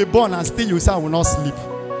burn. You will burn and still you say, I will not sleep.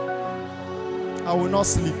 I will not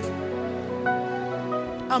sleep.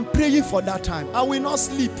 I'm praying for that time. I will not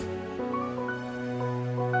sleep.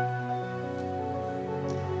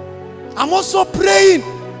 I'm also praying.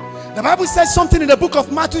 The Bible says something in the book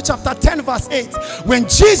of Matthew chapter 10 verse 8. When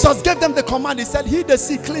Jesus gave them the command, he said, heal the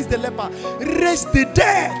sick, cleanse the leper, raise the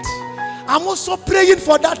dead. I'm also praying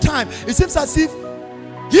for that time. It seems as if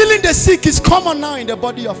healing the sick is common now in the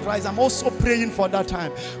body of Christ. I'm also praying for that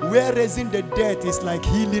time where raising the dead is like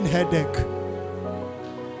healing headache.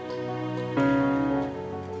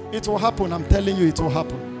 It will happen. I'm telling you, it will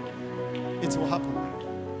happen. It will happen.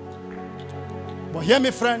 But hear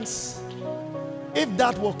me, friends. If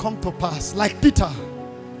that will come to pass, like Peter,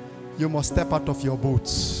 you must step out of your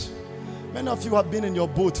boat. Many of you have been in your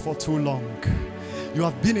boat for too long. You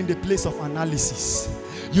have been in the place of analysis.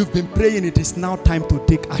 You've been praying. It is now time to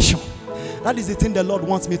take action. That is the thing the Lord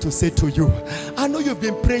wants me to say to you. I know you've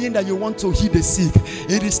been praying that you want to heal the sick.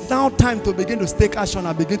 It is now time to begin to take action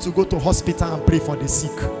and begin to go to hospital and pray for the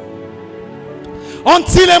sick.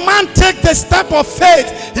 Until a man takes the step of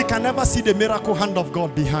faith, he can never see the miracle hand of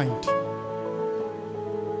God behind.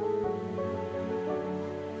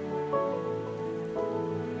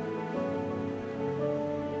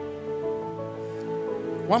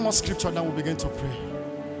 One more scripture, then we'll begin to pray.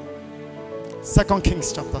 2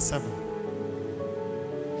 Kings chapter 7.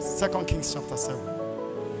 2 Kings chapter 7.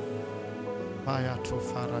 I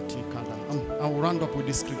will round up with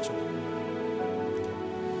this scripture.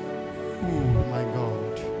 Oh my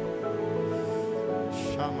God.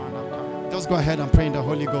 Just go ahead and pray in the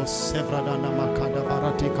Holy Ghost.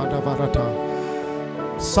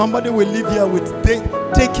 Somebody will live here with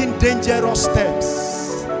taking dangerous steps.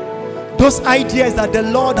 Those ideas that the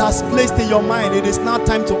Lord has placed in your mind, it is now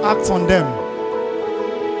time to act on them.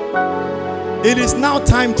 It is now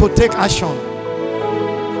time to take action.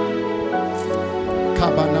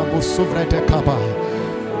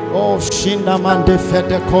 Oh,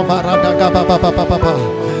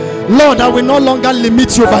 Lord, I will no longer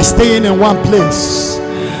limit you by staying in one place.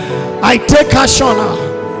 I take action now.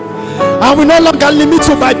 I will no longer limit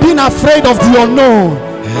you by being afraid of the unknown.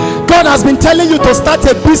 God has been telling you to start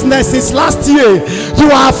a business since last year.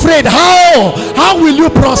 You are afraid. How will you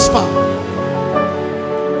prosper?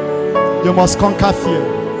 You must conquer fear.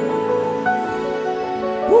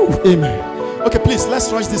 Woo, amen. Okay, please,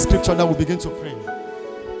 let's rush this scripture that we'll begin to pray.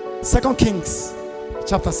 2 Kings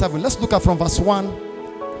chapter 7. Let's look at from verse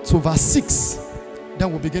 1 to verse 6.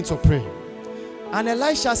 Then we'll begin to pray. And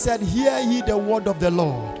Elisha said, hear ye the word of the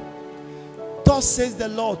Lord. Thus says the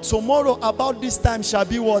Lord, tomorrow about this time shall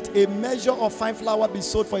be what? A measure of fine flour be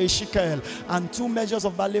sold for a shekel, and 2 measures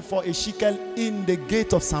of barley for a shekel in the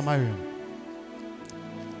gate of Samaria.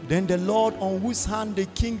 Then the Lord, on whose hand the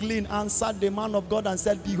king leaned, answered the man of God and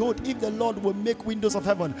said, behold, if the Lord will make windows of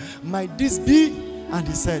heaven, might this be? And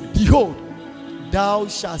he said, behold, thou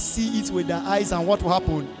shalt see it with thy eyes, and what will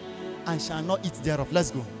happen? And shall not eat thereof.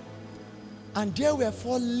 Let's go. And there were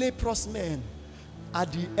 4 leprous men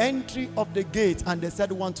at the entry of the gate, and they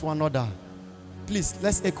said one to another, please,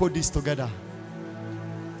 let's echo this together.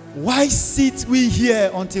 Why sit we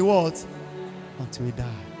here until what? Until we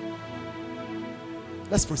die.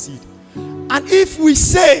 Let's proceed. And if we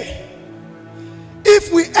say,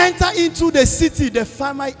 if we enter into the city, the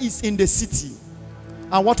farmer is in the city,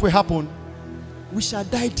 and what will happen? We shall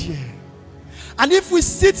die there. And if we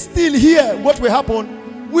sit still here, what will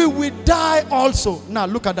happen? We will die also. Now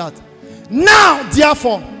look at that. Now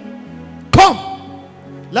therefore, come,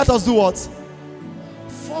 let us do what?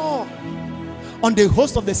 Fall on the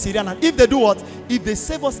host of the Syrian. And if they do what? If they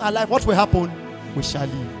save us alive, what will happen? We shall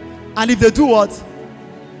live. And if they do what?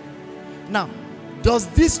 Now, does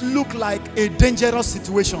this look like a dangerous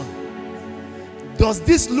situation? Does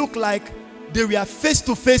this look like they were face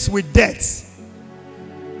to face with death?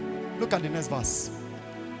 Look at the next verse.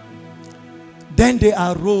 Then they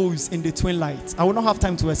arose in the twilight. I will not have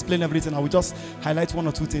time to explain everything. I will just highlight 1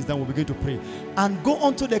 or 2 things, then we'll begin to pray. And go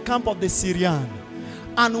unto the camp of the Syrian.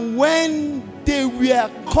 And when they were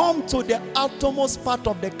come to the outermost part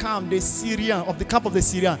of the camp, the camp of the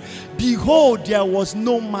Syrian, behold, there was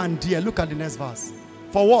no man there. Look at the next verse.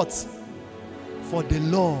 For what? For the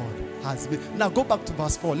Lord has been. Now go back to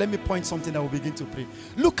verse 4. Let me point something that we'll begin to pray.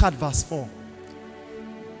 Look at verse 4.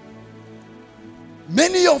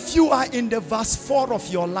 Many of you are in the verse 4 of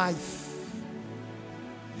your life.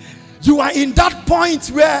 You are in that point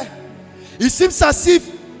where it seems as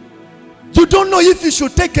if you don't know if you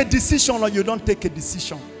should take a decision or you don't take a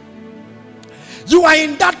decision. You are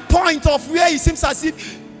in that point of where it seems as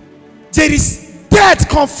if there is death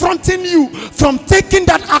confronting you from taking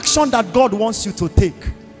that action that God wants you to take.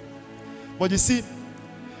 But you see,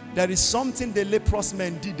 there is something the leprous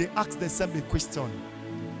men did. They asked themselves a question.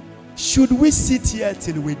 Should we sit here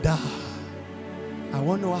till we die? I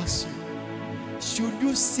want to ask you, should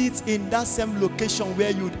you sit in that same location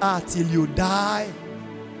where you are till you die?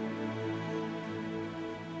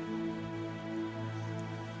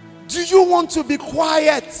 Do you want to be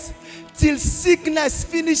quiet till sickness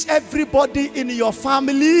finish everybody in your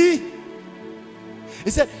family? He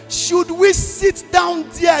said, should we sit down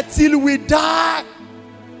there till we die?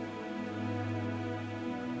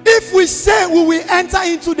 If we say we will enter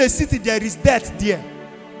into the city, there is death there.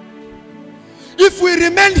 If we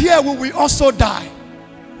remain here, we will also die.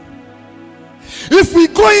 If we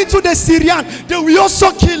go into the Syrian, they will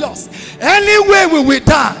also kill us. Anyway, we will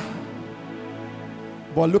die.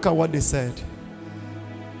 But look at what they said.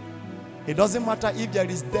 It doesn't matter if there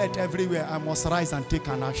is death everywhere, I must rise and take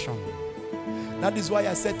an action. That is why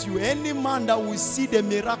I said to you, any man that will see the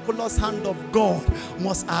miraculous hand of God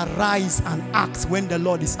must arise and act when the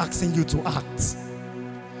Lord is asking you to act.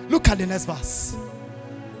 Look at the next verse.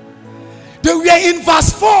 They were in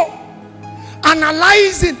verse 4,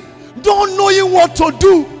 analyzing, don't knowing what to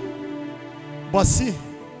do. But see,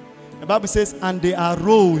 the Bible says, and they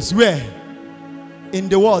arose where? In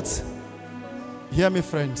the what? Hear me,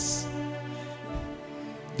 friends.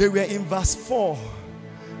 They were in verse 4,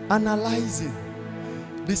 analyzing.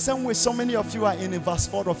 The same way so many of you are in verse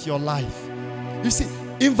 4 of your life. You see,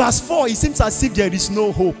 in verse 4, it seems as if there is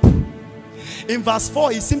no hope. In verse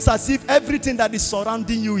 4, it seems as if everything that is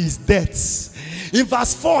surrounding you is death. In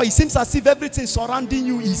verse 4, it seems as if everything surrounding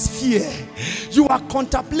you is fear. You are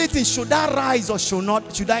contemplating, should I rise or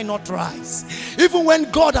should I not rise? Even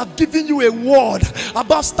when God have given you a word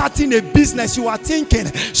about starting a business, you are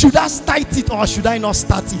thinking, should I start it or should I not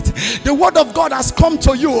start it? The word of God has come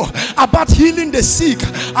to you about healing the sick,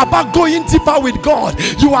 about going deeper with God.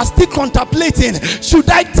 You are still contemplating, should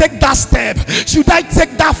I take that step? Should I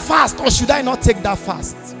take that fast or should I not take that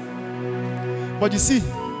fast? But you see,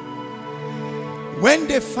 when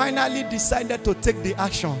they finally decided to take the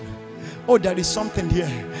action, oh, there is something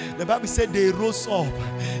here. The Bible said they rose up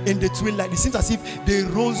in the twilight. It seems as if they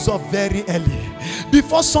rose up very early.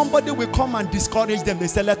 Before somebody will come and discourage them, they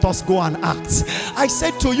say, let us go and act. I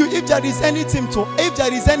said to you, if there is any time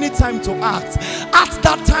to act, at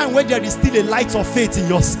that time when there is still a light of faith in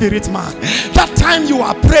your spirit, man. That time you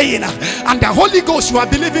are praying and the Holy Ghost, you are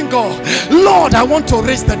believing God. Lord, I want to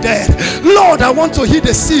raise the dead. Lord, I want to heal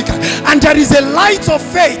the sick. And there is a light of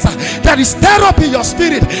faith that is stirred up in your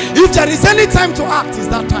spirit. If there is any time to act, is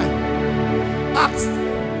that time.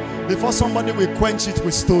 Act before somebody will quench it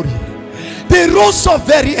with story. They rose up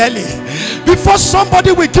very early before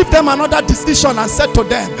somebody will give them another decision and said to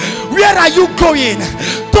them, where are you going?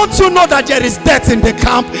 Don't you know that there is death in the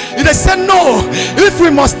camp? They said, no, if we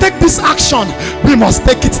must take this action, we must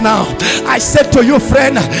take it now. I said to you,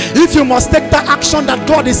 friend, if you must take the action that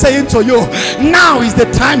God is saying to you, now is the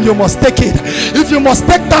time you must take it. If you must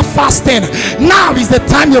take that fasting, now is the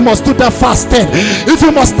time you must do the fasting. If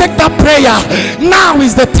you must take that prayer, now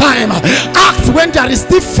is the time. Act when there is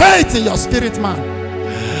still faith in your spirit, man.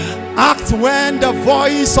 Act when the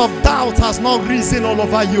voice of doubt has not risen all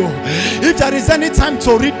over you. If there is any time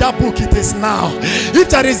to read that book, it is now. If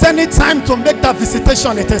there is any time to make that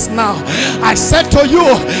visitation, it is now. I said to you,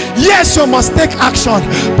 yes, you must take action.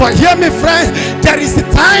 But hear me, friend, there is a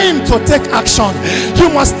time to take action. You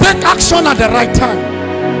must take action at the right time.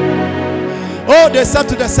 Oh, they said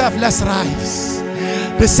to themselves, let's rise.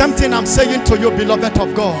 The same thing I'm saying to you, beloved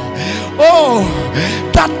of God. Oh,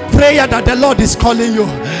 that prayer that the Lord is calling you,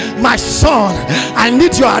 my son, I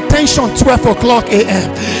need your attention 12 o'clock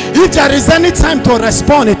a.m. If there is any time to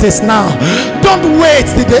respond, it is now. Don't wait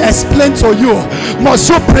till they explain to you. Must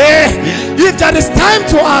you pray? If there is time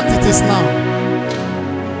to act, it is now.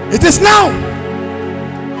 It is now.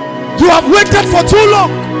 You have waited for too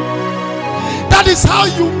long. That is how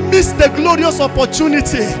you miss the glorious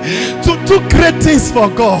opportunity to do great things for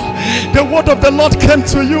God. The word of the Lord came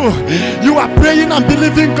to you. You are praying and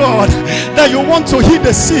believing God that you want to heal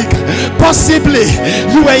the sick. Possibly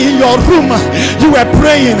you were in your room, you were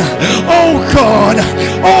praying, oh God,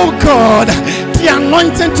 the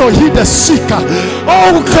anointing to heal the sick.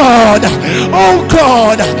 Oh God,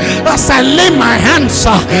 as I lay my hands,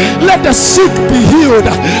 let the sick be healed.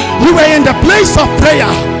 You were in the place of prayer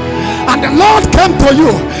and the Lord came to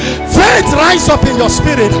you. Faith rise up in your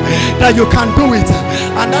spirit that you can do it.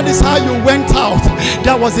 And that is how you went out.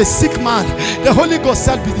 There was a sick man. The Holy Ghost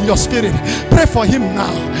said in your spirit, pray for him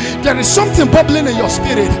now. There is something bubbling in your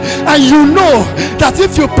spirit, and you know that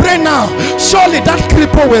if you pray now, surely that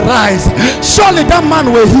cripple will rise. Surely that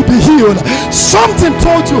man will be healed. Something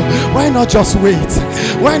told you, why not just wait?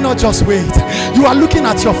 Why not just wait? You are looking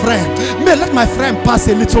at your friend. May let my friend pass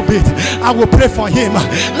a little bit, I will pray for him.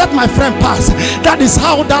 Let my friend pass. That is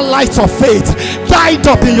how that light of faith died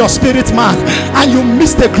up in your spirit, man, and you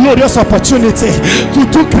missed a glorious opportunity to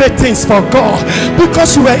do great things for God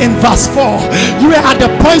because you were in verse 4. You were at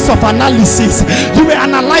the point of analysis. You were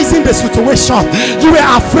analyzing the situation. You were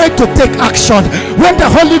afraid to take action when the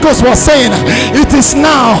Holy Ghost was saying, it is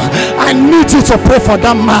now. I need you to pray for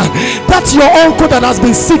that man. That's your uncle that has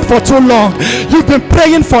been sick for too long. You've been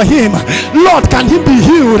praying for him. Lord, can he be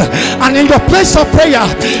healed? And in the place of prayer,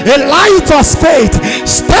 a light of faith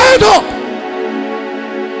stirred up.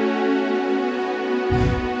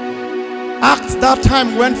 Act that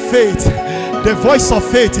time when faith, the voice of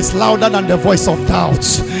faith is louder than the voice of doubt.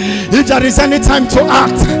 If there is any time to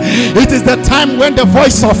act, it is the time when the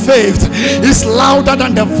voice of faith is louder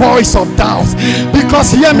than the voice of doubt.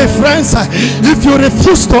 Because hear me, friends, if you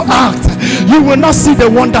refuse to act, you will not see the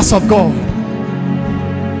wonders of God.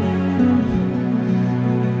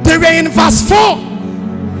 They were in verse 4.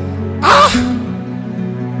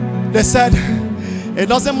 They said, it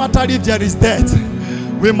doesn't matter if there is death,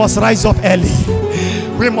 we must rise up early.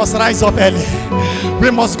 We must rise up early.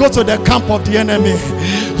 We must go to the camp of the enemy.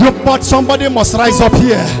 But somebody must rise up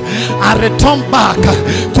here and return back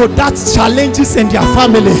to that challenges in their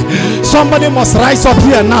family. Somebody must rise up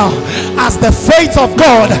here now as the faith of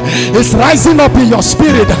God is rising up in your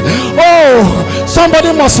spirit. Oh,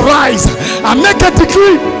 somebody must rise and make a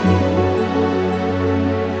decree.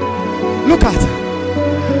 Look at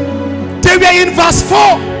They were in verse 4.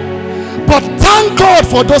 But thank God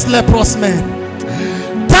for those leprous men.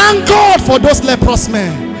 Thank God for those leprous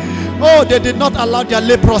men. Oh, they did not allow their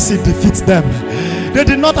leprosy to defeat them. They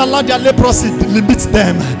did not allow their leprosy to limit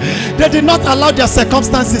them. They did not allow their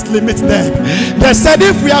circumstances to limit them. They said,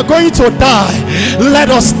 if we are going to die, let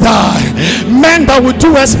us die. Men that will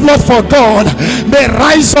do exploit for God may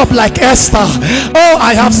rise up like Esther. Oh,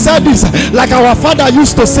 I have said this like our father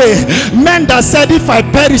used to say. Men that said, if I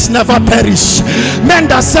perish, never perish. Men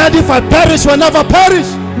that said, if I perish, will never perish.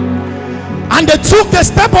 And they took the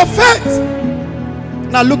step of faith.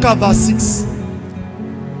 Now look at verse 6.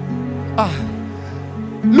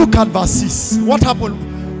 Look at verse 6. What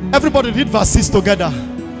happened? Everybody read verse 6 together.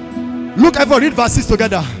 Look, everybody read verse 6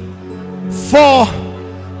 together. For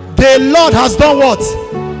the Lord has done what?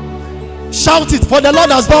 Shout it. For the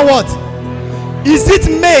Lord has done what? Is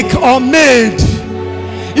it make or made?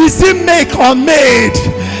 Is it make or made?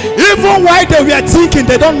 Even while they were thinking,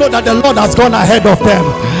 they don't know that the Lord has gone ahead of them.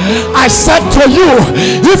 I said to you,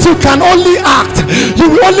 if you can only act,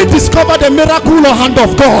 you will only discover the miraculous hand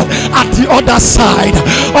of God at the other side.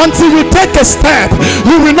 Until you take a step,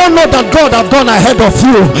 you will not know that God has gone ahead of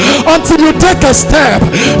you. Until you take a step,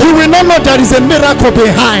 you will not know there is a miracle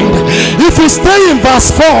behind. If you stay in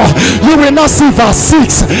verse 4, you will not see verse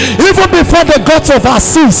 6. Even before they got to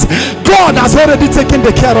verse 6, God has already taken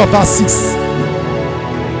the care of verse 6.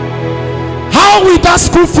 How will that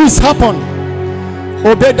school fees happen?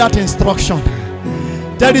 Obey that instruction.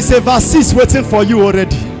 There is a verse 6 waiting for you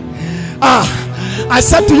already. I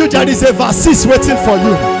said to you, there is a verse 6 waiting for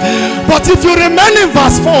you. But if you remain in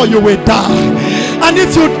verse 4, you will die. And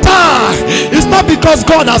if you die, it's not because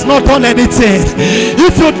God has not done anything.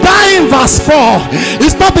 If you die in verse 4,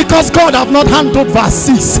 it's not because God has not handled verse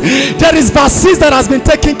 6. There is verse 6 that has been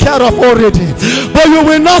taken care of already. But you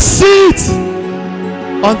will not see it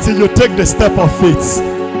until you take the step of faith.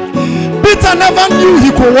 Peter never knew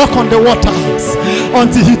he could walk on the waters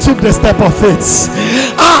until he took the step of faith.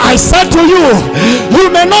 I said to you,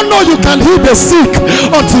 you may not know you can heal the sick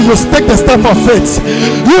until you take the step of faith.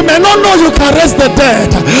 You may not know you can raise the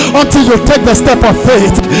dead until you take the step of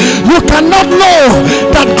faith. You cannot know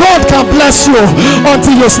that God can bless you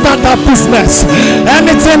until you start that business.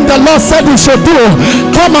 Anything the Lord said you should do,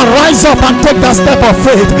 come and rise up and take that step of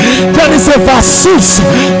faith. There is a verse 6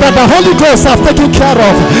 that the Holy Ghost have taken care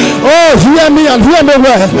of. Oh, hear me and hear me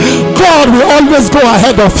well. God will always go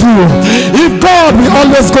ahead of you. If God will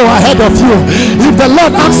always go ahead of you, if the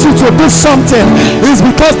Lord asks you to do something, it's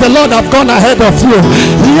because the Lord have gone ahead of you.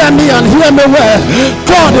 Hear me and hear me well.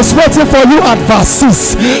 God is waiting for you at verse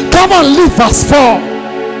 6. Come on, leave verse 4.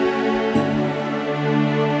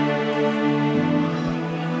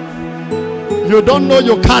 You don't know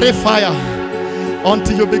you carry fire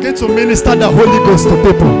until you begin to minister the Holy Ghost to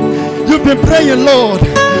people. You've been praying, Lord,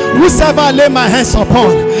 whosoever I lay my hands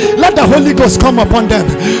upon, let the Holy Ghost come upon them.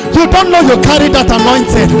 You don't know you carry that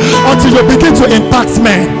anointing until you begin to impact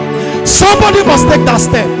men. Somebody must take that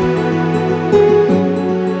step.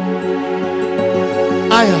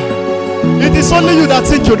 It is only you that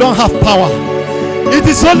think you don't have power. It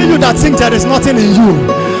is only you that think there is nothing in you.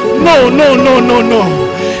 No.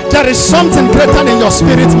 There is something greater in your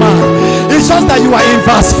spirit, man. It's just that you are in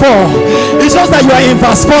verse 4. It's just that you are in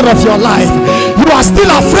verse 4 of your life. You are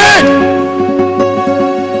still afraid.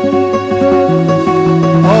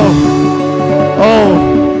 Oh.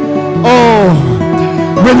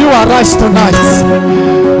 Will you arise tonight?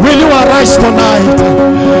 Will you arise tonight?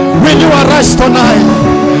 Will you arise tonight?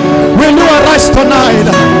 Will you arise tonight?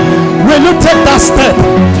 Will you take that step?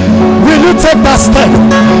 Will you take that step?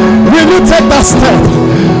 Will you take that step?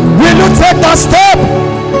 Will you take that step?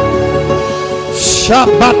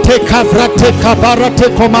 Shabate kavrate kabarate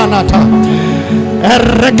komanata.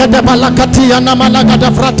 Erregada balakati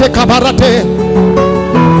anamalagada frate kabarate.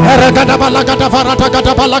 Erregada balagada farata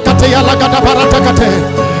gada balakati alagada farata kate.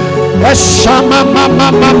 Eshama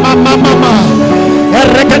mama.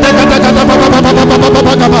 Erregada gada gada baba.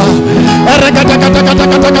 Erregada gada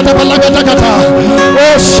balagada gada.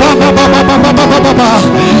 Oh shama baba.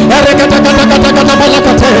 Erregada gada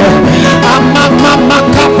balakate. Mama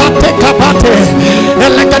kapate.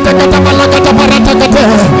 Erregada gada balagada farata kate.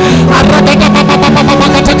 Arregada baba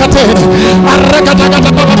kate. Arregada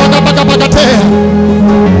baba kate.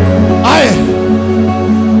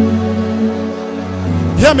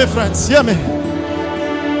 Hear me, friends, hear me.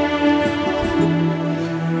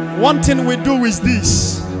 One thing we do is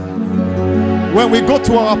this. When we go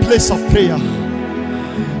to our place of prayer,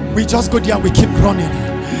 we just go there and we keep running.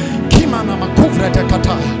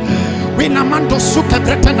 We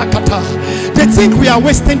They think we are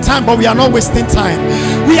wasting time, but we are not wasting time.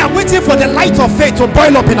 We are waiting for the light of faith to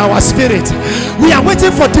boil up in our spirit. We are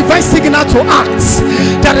waiting for divine signal to act.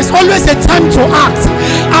 There is always a time to act,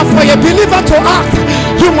 and for a believer to act,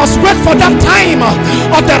 you must wait for that time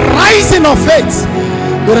of the rising of faith.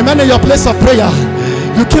 You remain in your place of prayer.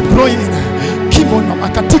 You keep growing.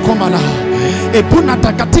 Ebuna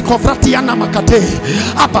takatiko vratiana makate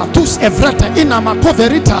abatus evrete ina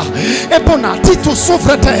makoverita ebona titus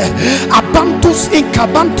sovrete abantus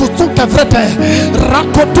inkabantus tukevrete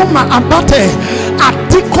rakotuma abate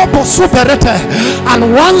atiko bosuberete.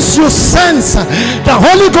 And once you sense the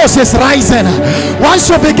Holy Ghost is rising, once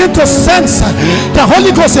you begin to sense the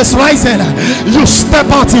Holy Ghost is rising, you step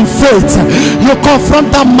out in faith. You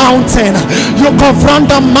confront the mountain. You confront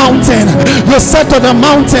the mountain. You say to the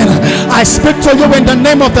mountain, I speak to you in the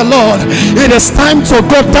name of the Lord. It is time to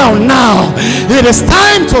go down now. It is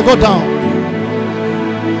time to go down.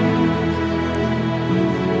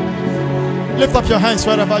 Lift up your hands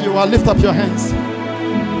wherever you are. Lift up your hands.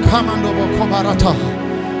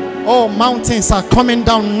 Oh, mountains are coming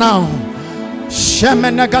down now.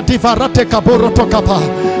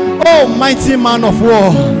 Oh, mighty man of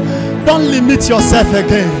war, don't limit yourself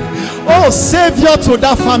again. Oh, Savior to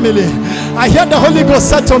that family. I hear the Holy Ghost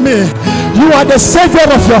said to me, you are the Savior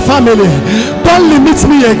of your family. Don't limit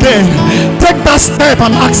me again. Take that step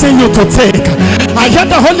I'm asking you to take. I hear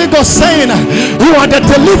the Holy Ghost saying, you are the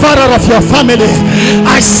deliverer of your family.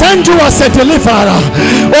 I send you as a deliverer.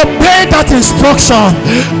 Obey that instruction.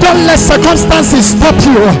 Don't let circumstances stop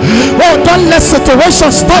you. Oh, don't let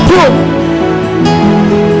situations stop you.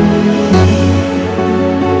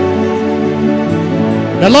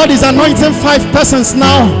 The Lord is anointing 5 persons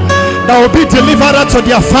now that will be deliverer to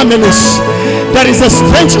their families. There is a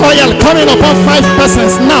strange oil coming upon 5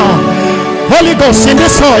 persons now. Holy Ghost in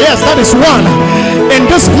this hall, yes, that is one. In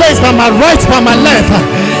this place, by my right, by my left,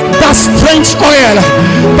 that strange oil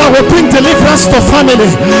that will bring deliverance to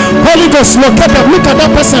family. Holy Ghost, look at them. Look at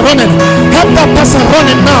that person running. Help that person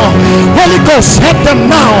running now. Holy Ghost, help them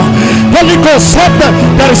now. Holy Ghost, help them.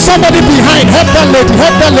 There is somebody behind. Help that lady.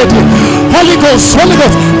 Help that lady. Holy Ghost,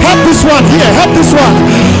 help this one here. Help this one.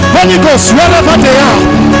 Holy Ghost, wherever they are,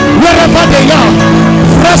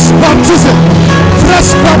 fresh baptism,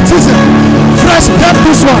 fresh baptism, fresh. Help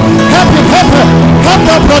this one. Help him. Help her. Help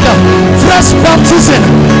that brother. Fresh baptism.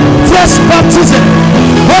 Fresh baptism.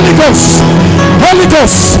 Holy Ghost. Holy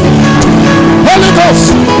Ghost. Holy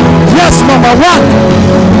Ghost. Yes, number 1,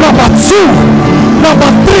 number 2, number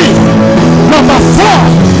 3, number 4,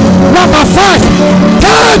 number 5.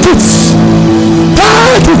 Take it.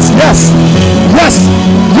 Take it. Yes. Yes.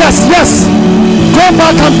 Yes. Yes. Go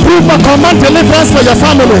back and prove and command deliverance for your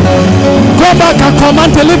family. Go back and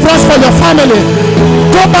command deliverance for your family.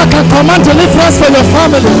 Go back and command deliverance for your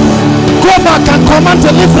family. Go back and command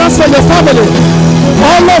deliverance for your family.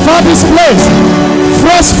 All over this place,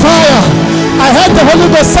 fresh fire. I heard the Holy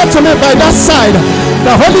Ghost said to me by that side.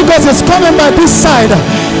 The Holy Ghost is coming by this side.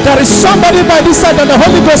 There is somebody by this side that the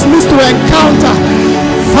Holy Ghost needs to encounter.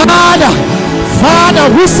 Father,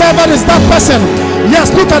 whosoever is that person. Yes,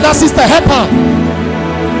 look at that sister. Help her.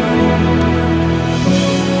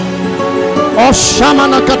 Oh,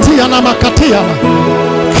 Shamana Katia Namakatia.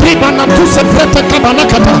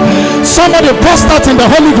 Somebody burst out in the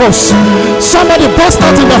Holy Ghost. Somebody burst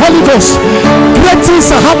out in the Holy Ghost. Great things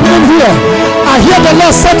are happening here. I hear the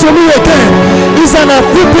Lord say to me again, it's an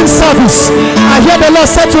equipping service. I hear the Lord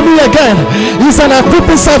say to me again, it's an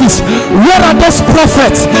equipping service. Where are those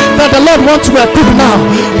prophets that the Lord wants to equip now?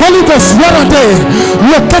 Holy Ghost, where are they?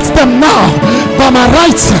 Locate them now. By my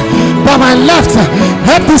right, by my left.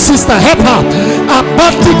 Help this sister, help her.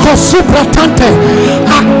 Abatiko supratante.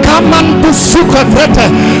 Akamandu sukavrete.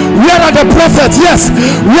 Where are the prophets? Yes.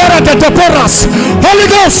 Where are the Deborahs? Holy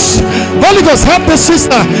Ghost. Holy Ghost, help the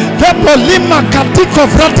sister. Help Olima Katiko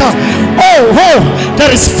Vrata. Oh,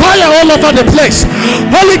 there is fire all over the place.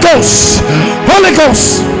 Holy Ghost. Holy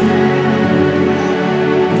Ghost.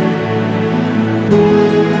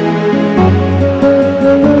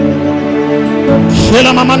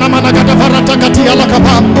 Kela mama na mana kata farata kati ala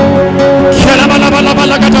kapa. Kela mana bala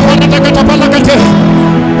bala kata farata kata bala kate.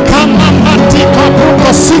 Kama mati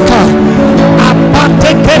kabuko sika.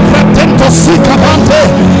 Abate kefretento sika bante.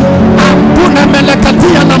 Abuna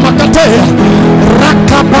melekatia na makate.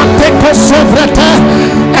 Rakabate kosovrete.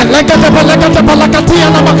 Elegate bala katia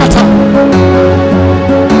na makata.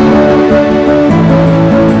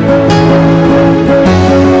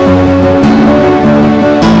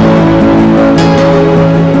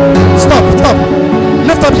 Stop.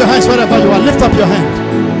 Lift up your hands wherever you are. Lift up your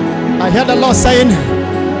hand. I hear the Lord saying,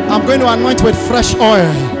 I'm going to anoint with fresh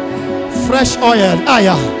oil. Fresh oil.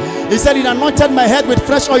 Aya. He said, "It anointed my head with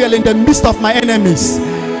fresh oil in the midst of my enemies."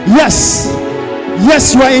 Yes.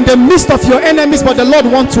 Yes, you are in the midst of your enemies, but the Lord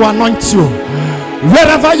wants to anoint you.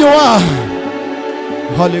 Wherever you are.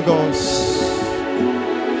 Holy Ghost.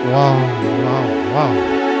 Wow, wow, wow.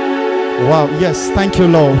 Wow, yes, thank you,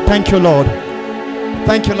 Lord. Thank you, Lord.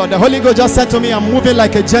 Thank you, Lord. The Holy Ghost just said to me, I'm moving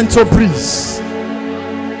like a gentle breeze.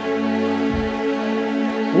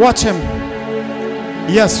 Watch him.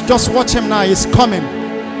 Yes, just watch him now. He's coming.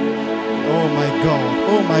 Oh my God.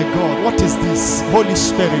 Oh my God. What is this? Holy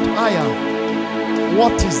Spirit. Aya.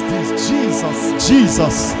 What is this? Jesus.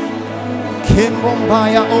 Jesus.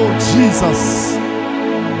 Kembombaya. Oh, Jesus.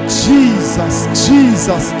 Jesus.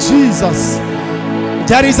 Jesus. Jesus.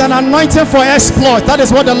 There is an anointing for exploit. That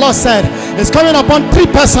is what the Lord said. It's coming upon 3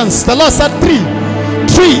 persons. The Lord said 3.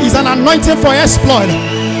 3 is an anointing for exploit.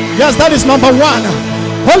 Yes, that is number 1.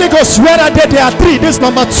 Holy Ghost, where are they? There are 3. This is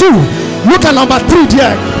number 2. Look at number 3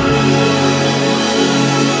 there.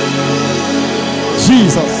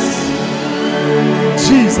 Jesus.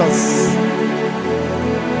 Jesus.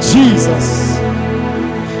 Jesus.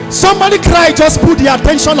 Somebody cry, just put the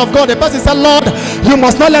attention of God. The person said, "Lord, you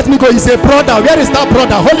must not let me go." He's a brother. Where is that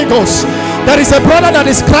brother? Holy Ghost. There is a brother that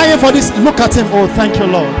is crying for this. Look at him. Oh, thank you,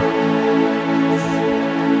 Lord.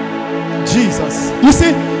 Jesus. You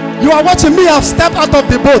see, you are watching me. I've stepped out of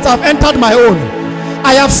the boat. I've entered my own.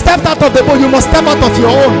 I have stepped out of the boat. You must step out of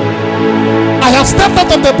your own. I have stepped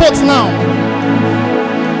out of the boat now.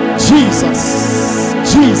 Jesus.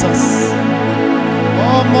 Jesus.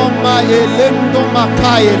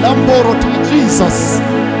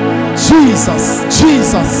 Jesus. Jesus. Jesus.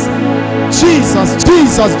 Jesus.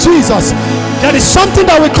 Jesus. Jesus. There is something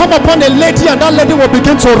that will come upon a lady, and that lady will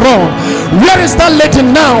begin to run. Where is that lady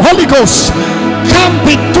now? Holy Ghost. Come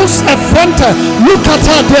be tous effronte. Look at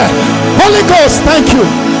her there. Holy Ghost, thank you.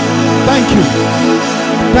 Thank you.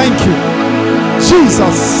 Thank you.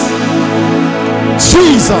 Jesus.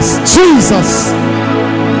 Jesus. Jesus.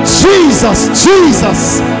 Jesus.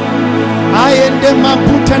 Jesus.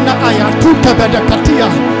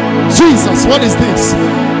 Jesus, what is this?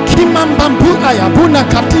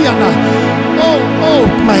 Oh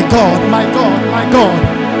my God, my God, my God,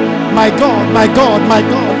 my God, my God, my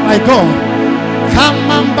God, my God.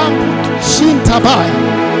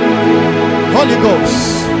 Holy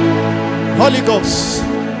Ghost. Holy Ghost.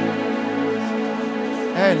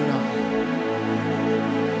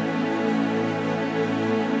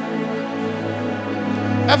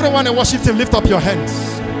 Everyone in worship team, lift up your hands.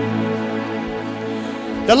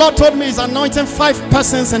 The Lord told me he's anointing 5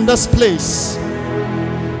 persons in this place.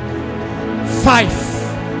 5.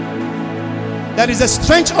 There is a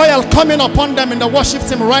strange oil coming upon them in the worship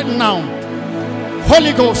team right now.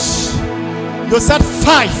 Holy Ghost. You said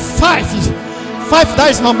 5. 5. 5,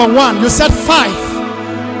 that is number 1. You said 5.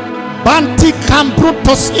 Banti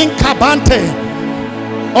Cambrutos Incabante.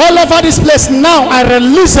 All over this place now, I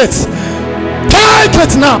release it. Take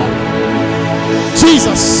it now.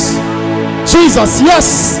 Jesus. Jesus.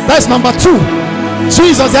 Yes, that's number 2.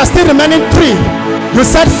 Jesus, there are still remaining 3. You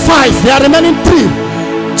said 5. There are remaining 3.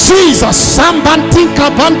 Jesus.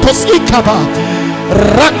 Sambantinka bantos ikaba.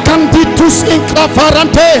 Rakanditus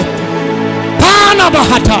inkavarante.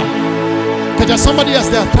 Panabahata. Okay, there's somebody else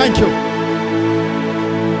there. Thank you.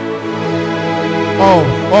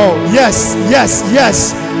 Oh, yes, yes,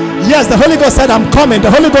 yes. Yes, the Holy Ghost said, I'm coming.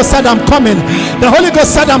 The Holy Ghost said, I'm coming. The Holy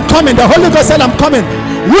Ghost said, I'm coming. The Holy Ghost said, I'm coming.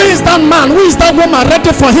 Who is that man? Who is that woman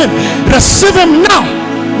ready for him? Receive him now.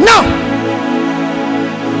 Now.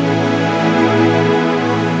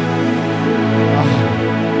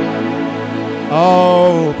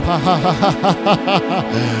 Oh.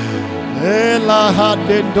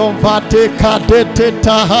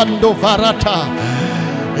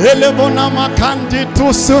 Elebona makandi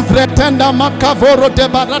tu suvretenda makavoro de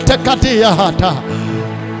barate kadia hata.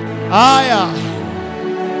 Aya.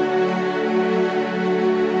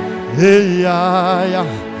 Hey ya.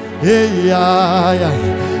 Hey ya.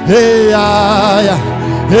 Hey ya. Hey ya.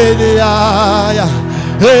 Hey ya.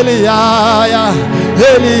 Hey ya.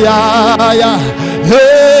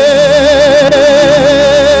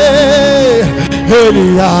 Hey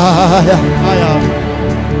ya. Aya.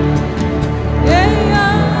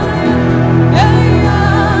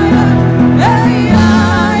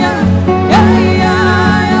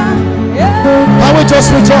 We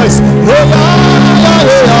just rejoice.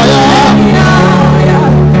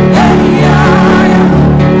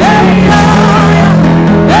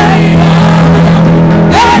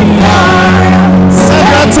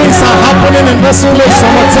 Several things are happening in this place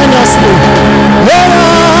simultaneously.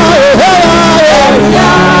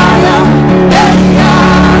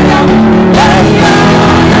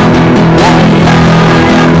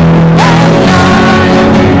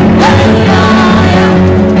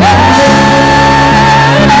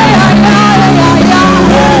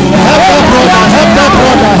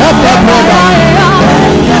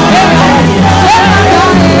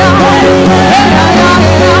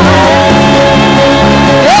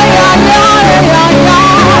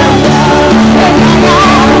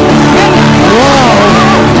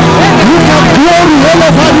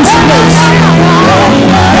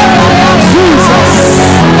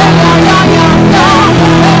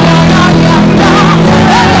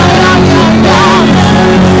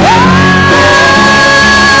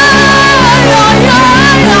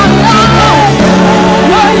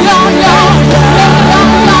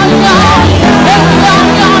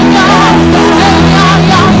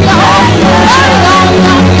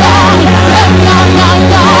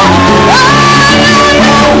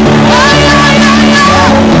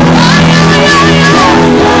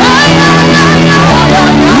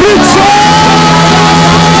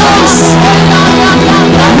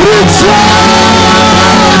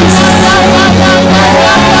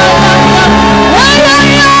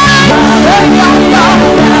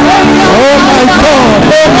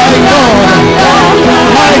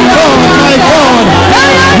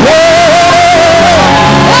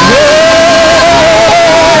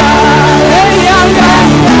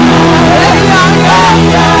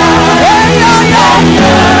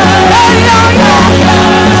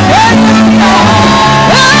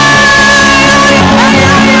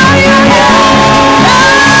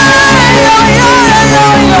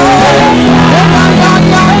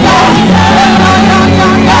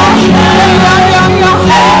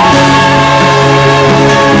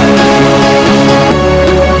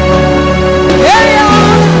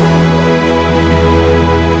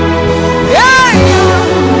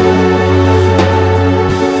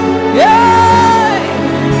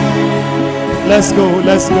 Let's go.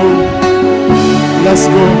 Let's go. Let's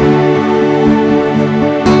go.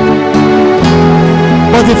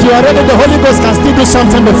 But if you are ready, the Holy Ghost can still do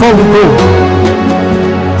something before we go.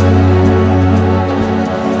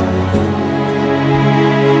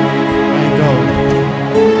 My God.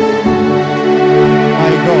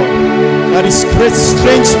 My God. That is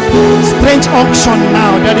strange unction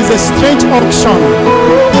now. That is a strange unction.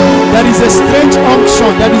 That is a strange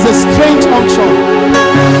unction. That is a strange unction.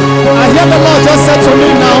 I hear the Lord just said to me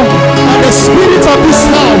now, and the spirit of this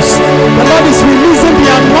house, the Lord is releasing the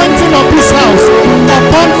anointing of this house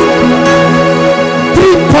upon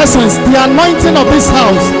 3 persons. The anointing of this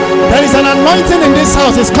house. There is an anointing in this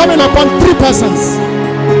house. It's coming upon 3 persons.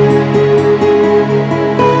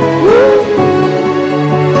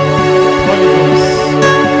 Holy Ghost.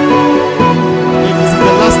 If this is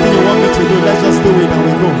the last thing you want me to do, let's just do it and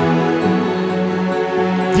we go.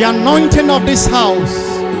 The anointing of this house.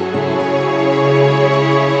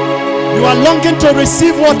 You are longing to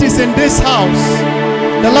receive what is in this house.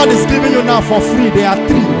 The Lord is giving you now for free. There are 3.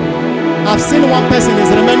 I've seen 1 person, is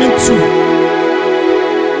remaining 2.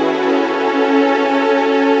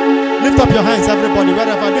 Lift up your hands, everybody,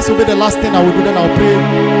 wherever. This will be the last thing I will do, then I'll pray.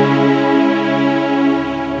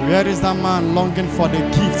 Where is that man longing for the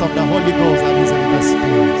gift of the Holy Ghost that is in this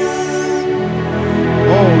place?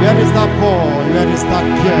 Oh, where is that boy? Where is that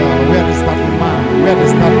girl? Where is that man? Where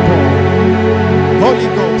is that boy? Holy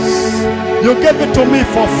Ghost. You gave it to me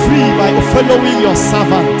for free by following your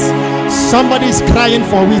servant. Somebody is crying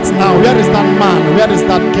for it now. Where is that man? Where is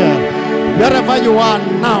that girl? Wherever you are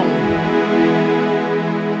now.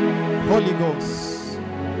 Holy Ghost.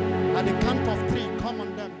 At the count of 3, come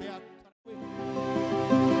on them. They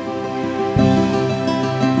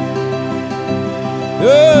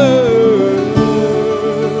are...